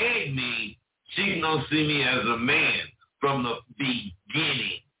can't peg me, she don't see me as a man from the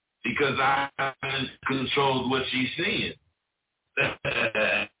beginning because I controlled what she's seeing. Come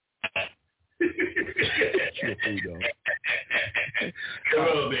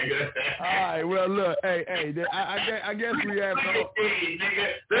on, nigga. All right, well, look, hey, I guess we have Hey, nigga,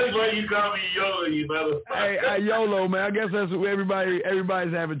 that's why you call me YOLO, you motherfucker. Hey, YOLO, man. I guess that's what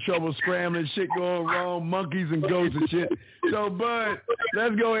everybody's having trouble scrambling, shit going wrong, monkeys and goats and shit. So, Bud,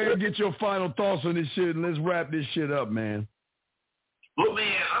 let's go ahead and get your final thoughts on this shit, and let's wrap this shit up, man. Well,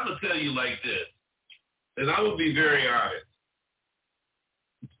 man, I'm going to tell you like this, and I will be very honest.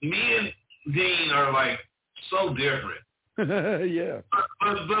 Me and Dean are, like, so different. Yeah.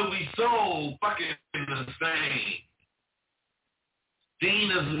 But we so fucking the same.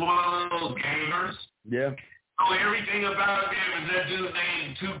 Dean is one of those gamers. Yeah. Know everything about gamers. That dude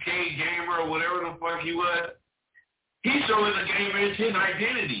named 2K Gamer or whatever the fuck he was. He's showing the gamer his hidden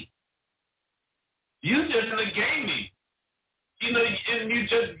identity. You just in the gaming. And you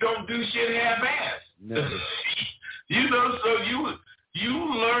just don't do shit half-ass. No. So you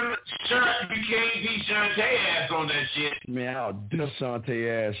learn, you can't be Shantae ass on that shit. Man, I'll do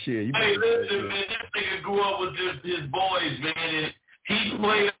Shantae ass shit. Hey, listen, man, this nigga grew up with his boys, man, and he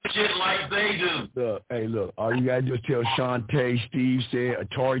played shit like they do. Look, all you gotta do is tell Shantae, Steve said,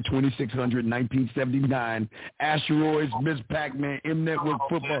 Atari 2600, 1979, Asteroids, Miss Pac-Man, M-Network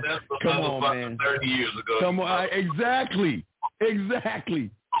Football. Come on, man. 30 years ago. Come on, exactly.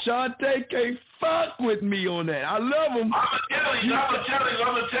 Shantae can't fuck with me on that. I love him. I'm gonna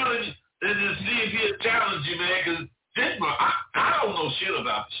tell him and see if he'll challenge you, man. Because this, I don't know shit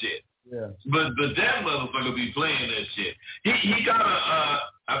about the shit. Yeah. But that motherfucker be playing that shit. He got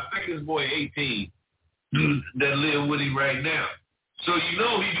I think his boy 18 that live with him right now. So you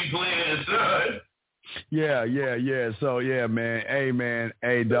know he be playing his son. Yeah. So yeah, man.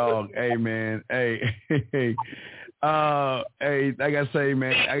 Hey, dog. Hey, man. Hey. Hey, like I say,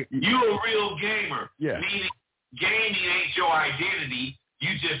 man. You a real gamer. Yeah. Meaning gaming ain't your identity. You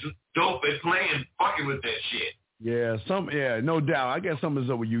just dope at playing, fucking with that shit. Yeah, no doubt. I guess something's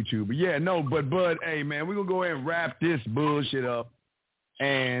up with YouTube. But yeah, no, but Bud, hey man, we're gonna go ahead and wrap this bullshit up.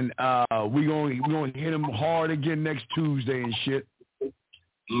 And we're gonna hit him hard again next Tuesday and shit.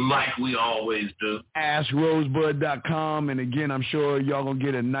 Like we always do. AskRosebud.com, and again, I'm sure y'all gonna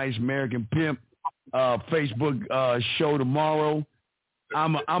get a nice American Pimp Facebook show tomorrow.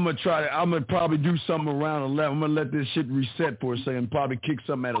 I'm gonna probably do something around 11. I'm gonna let this shit reset for a second. Probably kick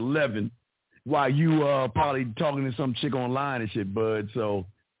something at 11 while you probably talking to some chick online and shit, Bud. So.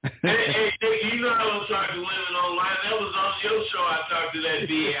 hey, you know I don't talk to women online. That was on your show. I talked to that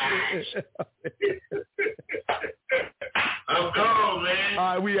bitch. I'm gone, man. All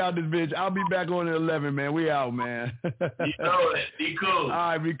right, we out this bitch. I'll be back on at 11, man. We out, man. You know it. Be cool. All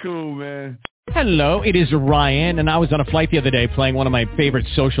right, be cool, man. Hello, it is Ryan, and I was on a flight the other day playing one of my favorite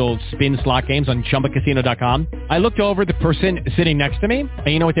social spin slot games on ChumbaCasino.com. I looked over at the person sitting next to me, and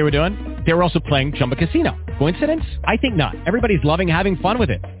you know what they were doing? They were also playing Chumba Casino. Coincidence? I think not. Everybody's loving having fun with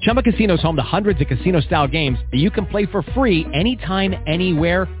it. Chumba Casino is home to hundreds of casino-style games that you can play for free anytime,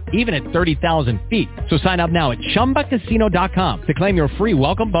 anywhere, even at 30,000 feet. So sign up now at ChumbaCasino.com to claim your free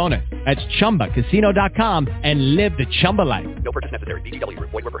welcome bonus. That's ChumbaCasino.com and live the Chumba life. No purchase necessary. VGW.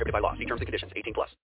 Void where prohibited by law. See terms and conditions. 18+.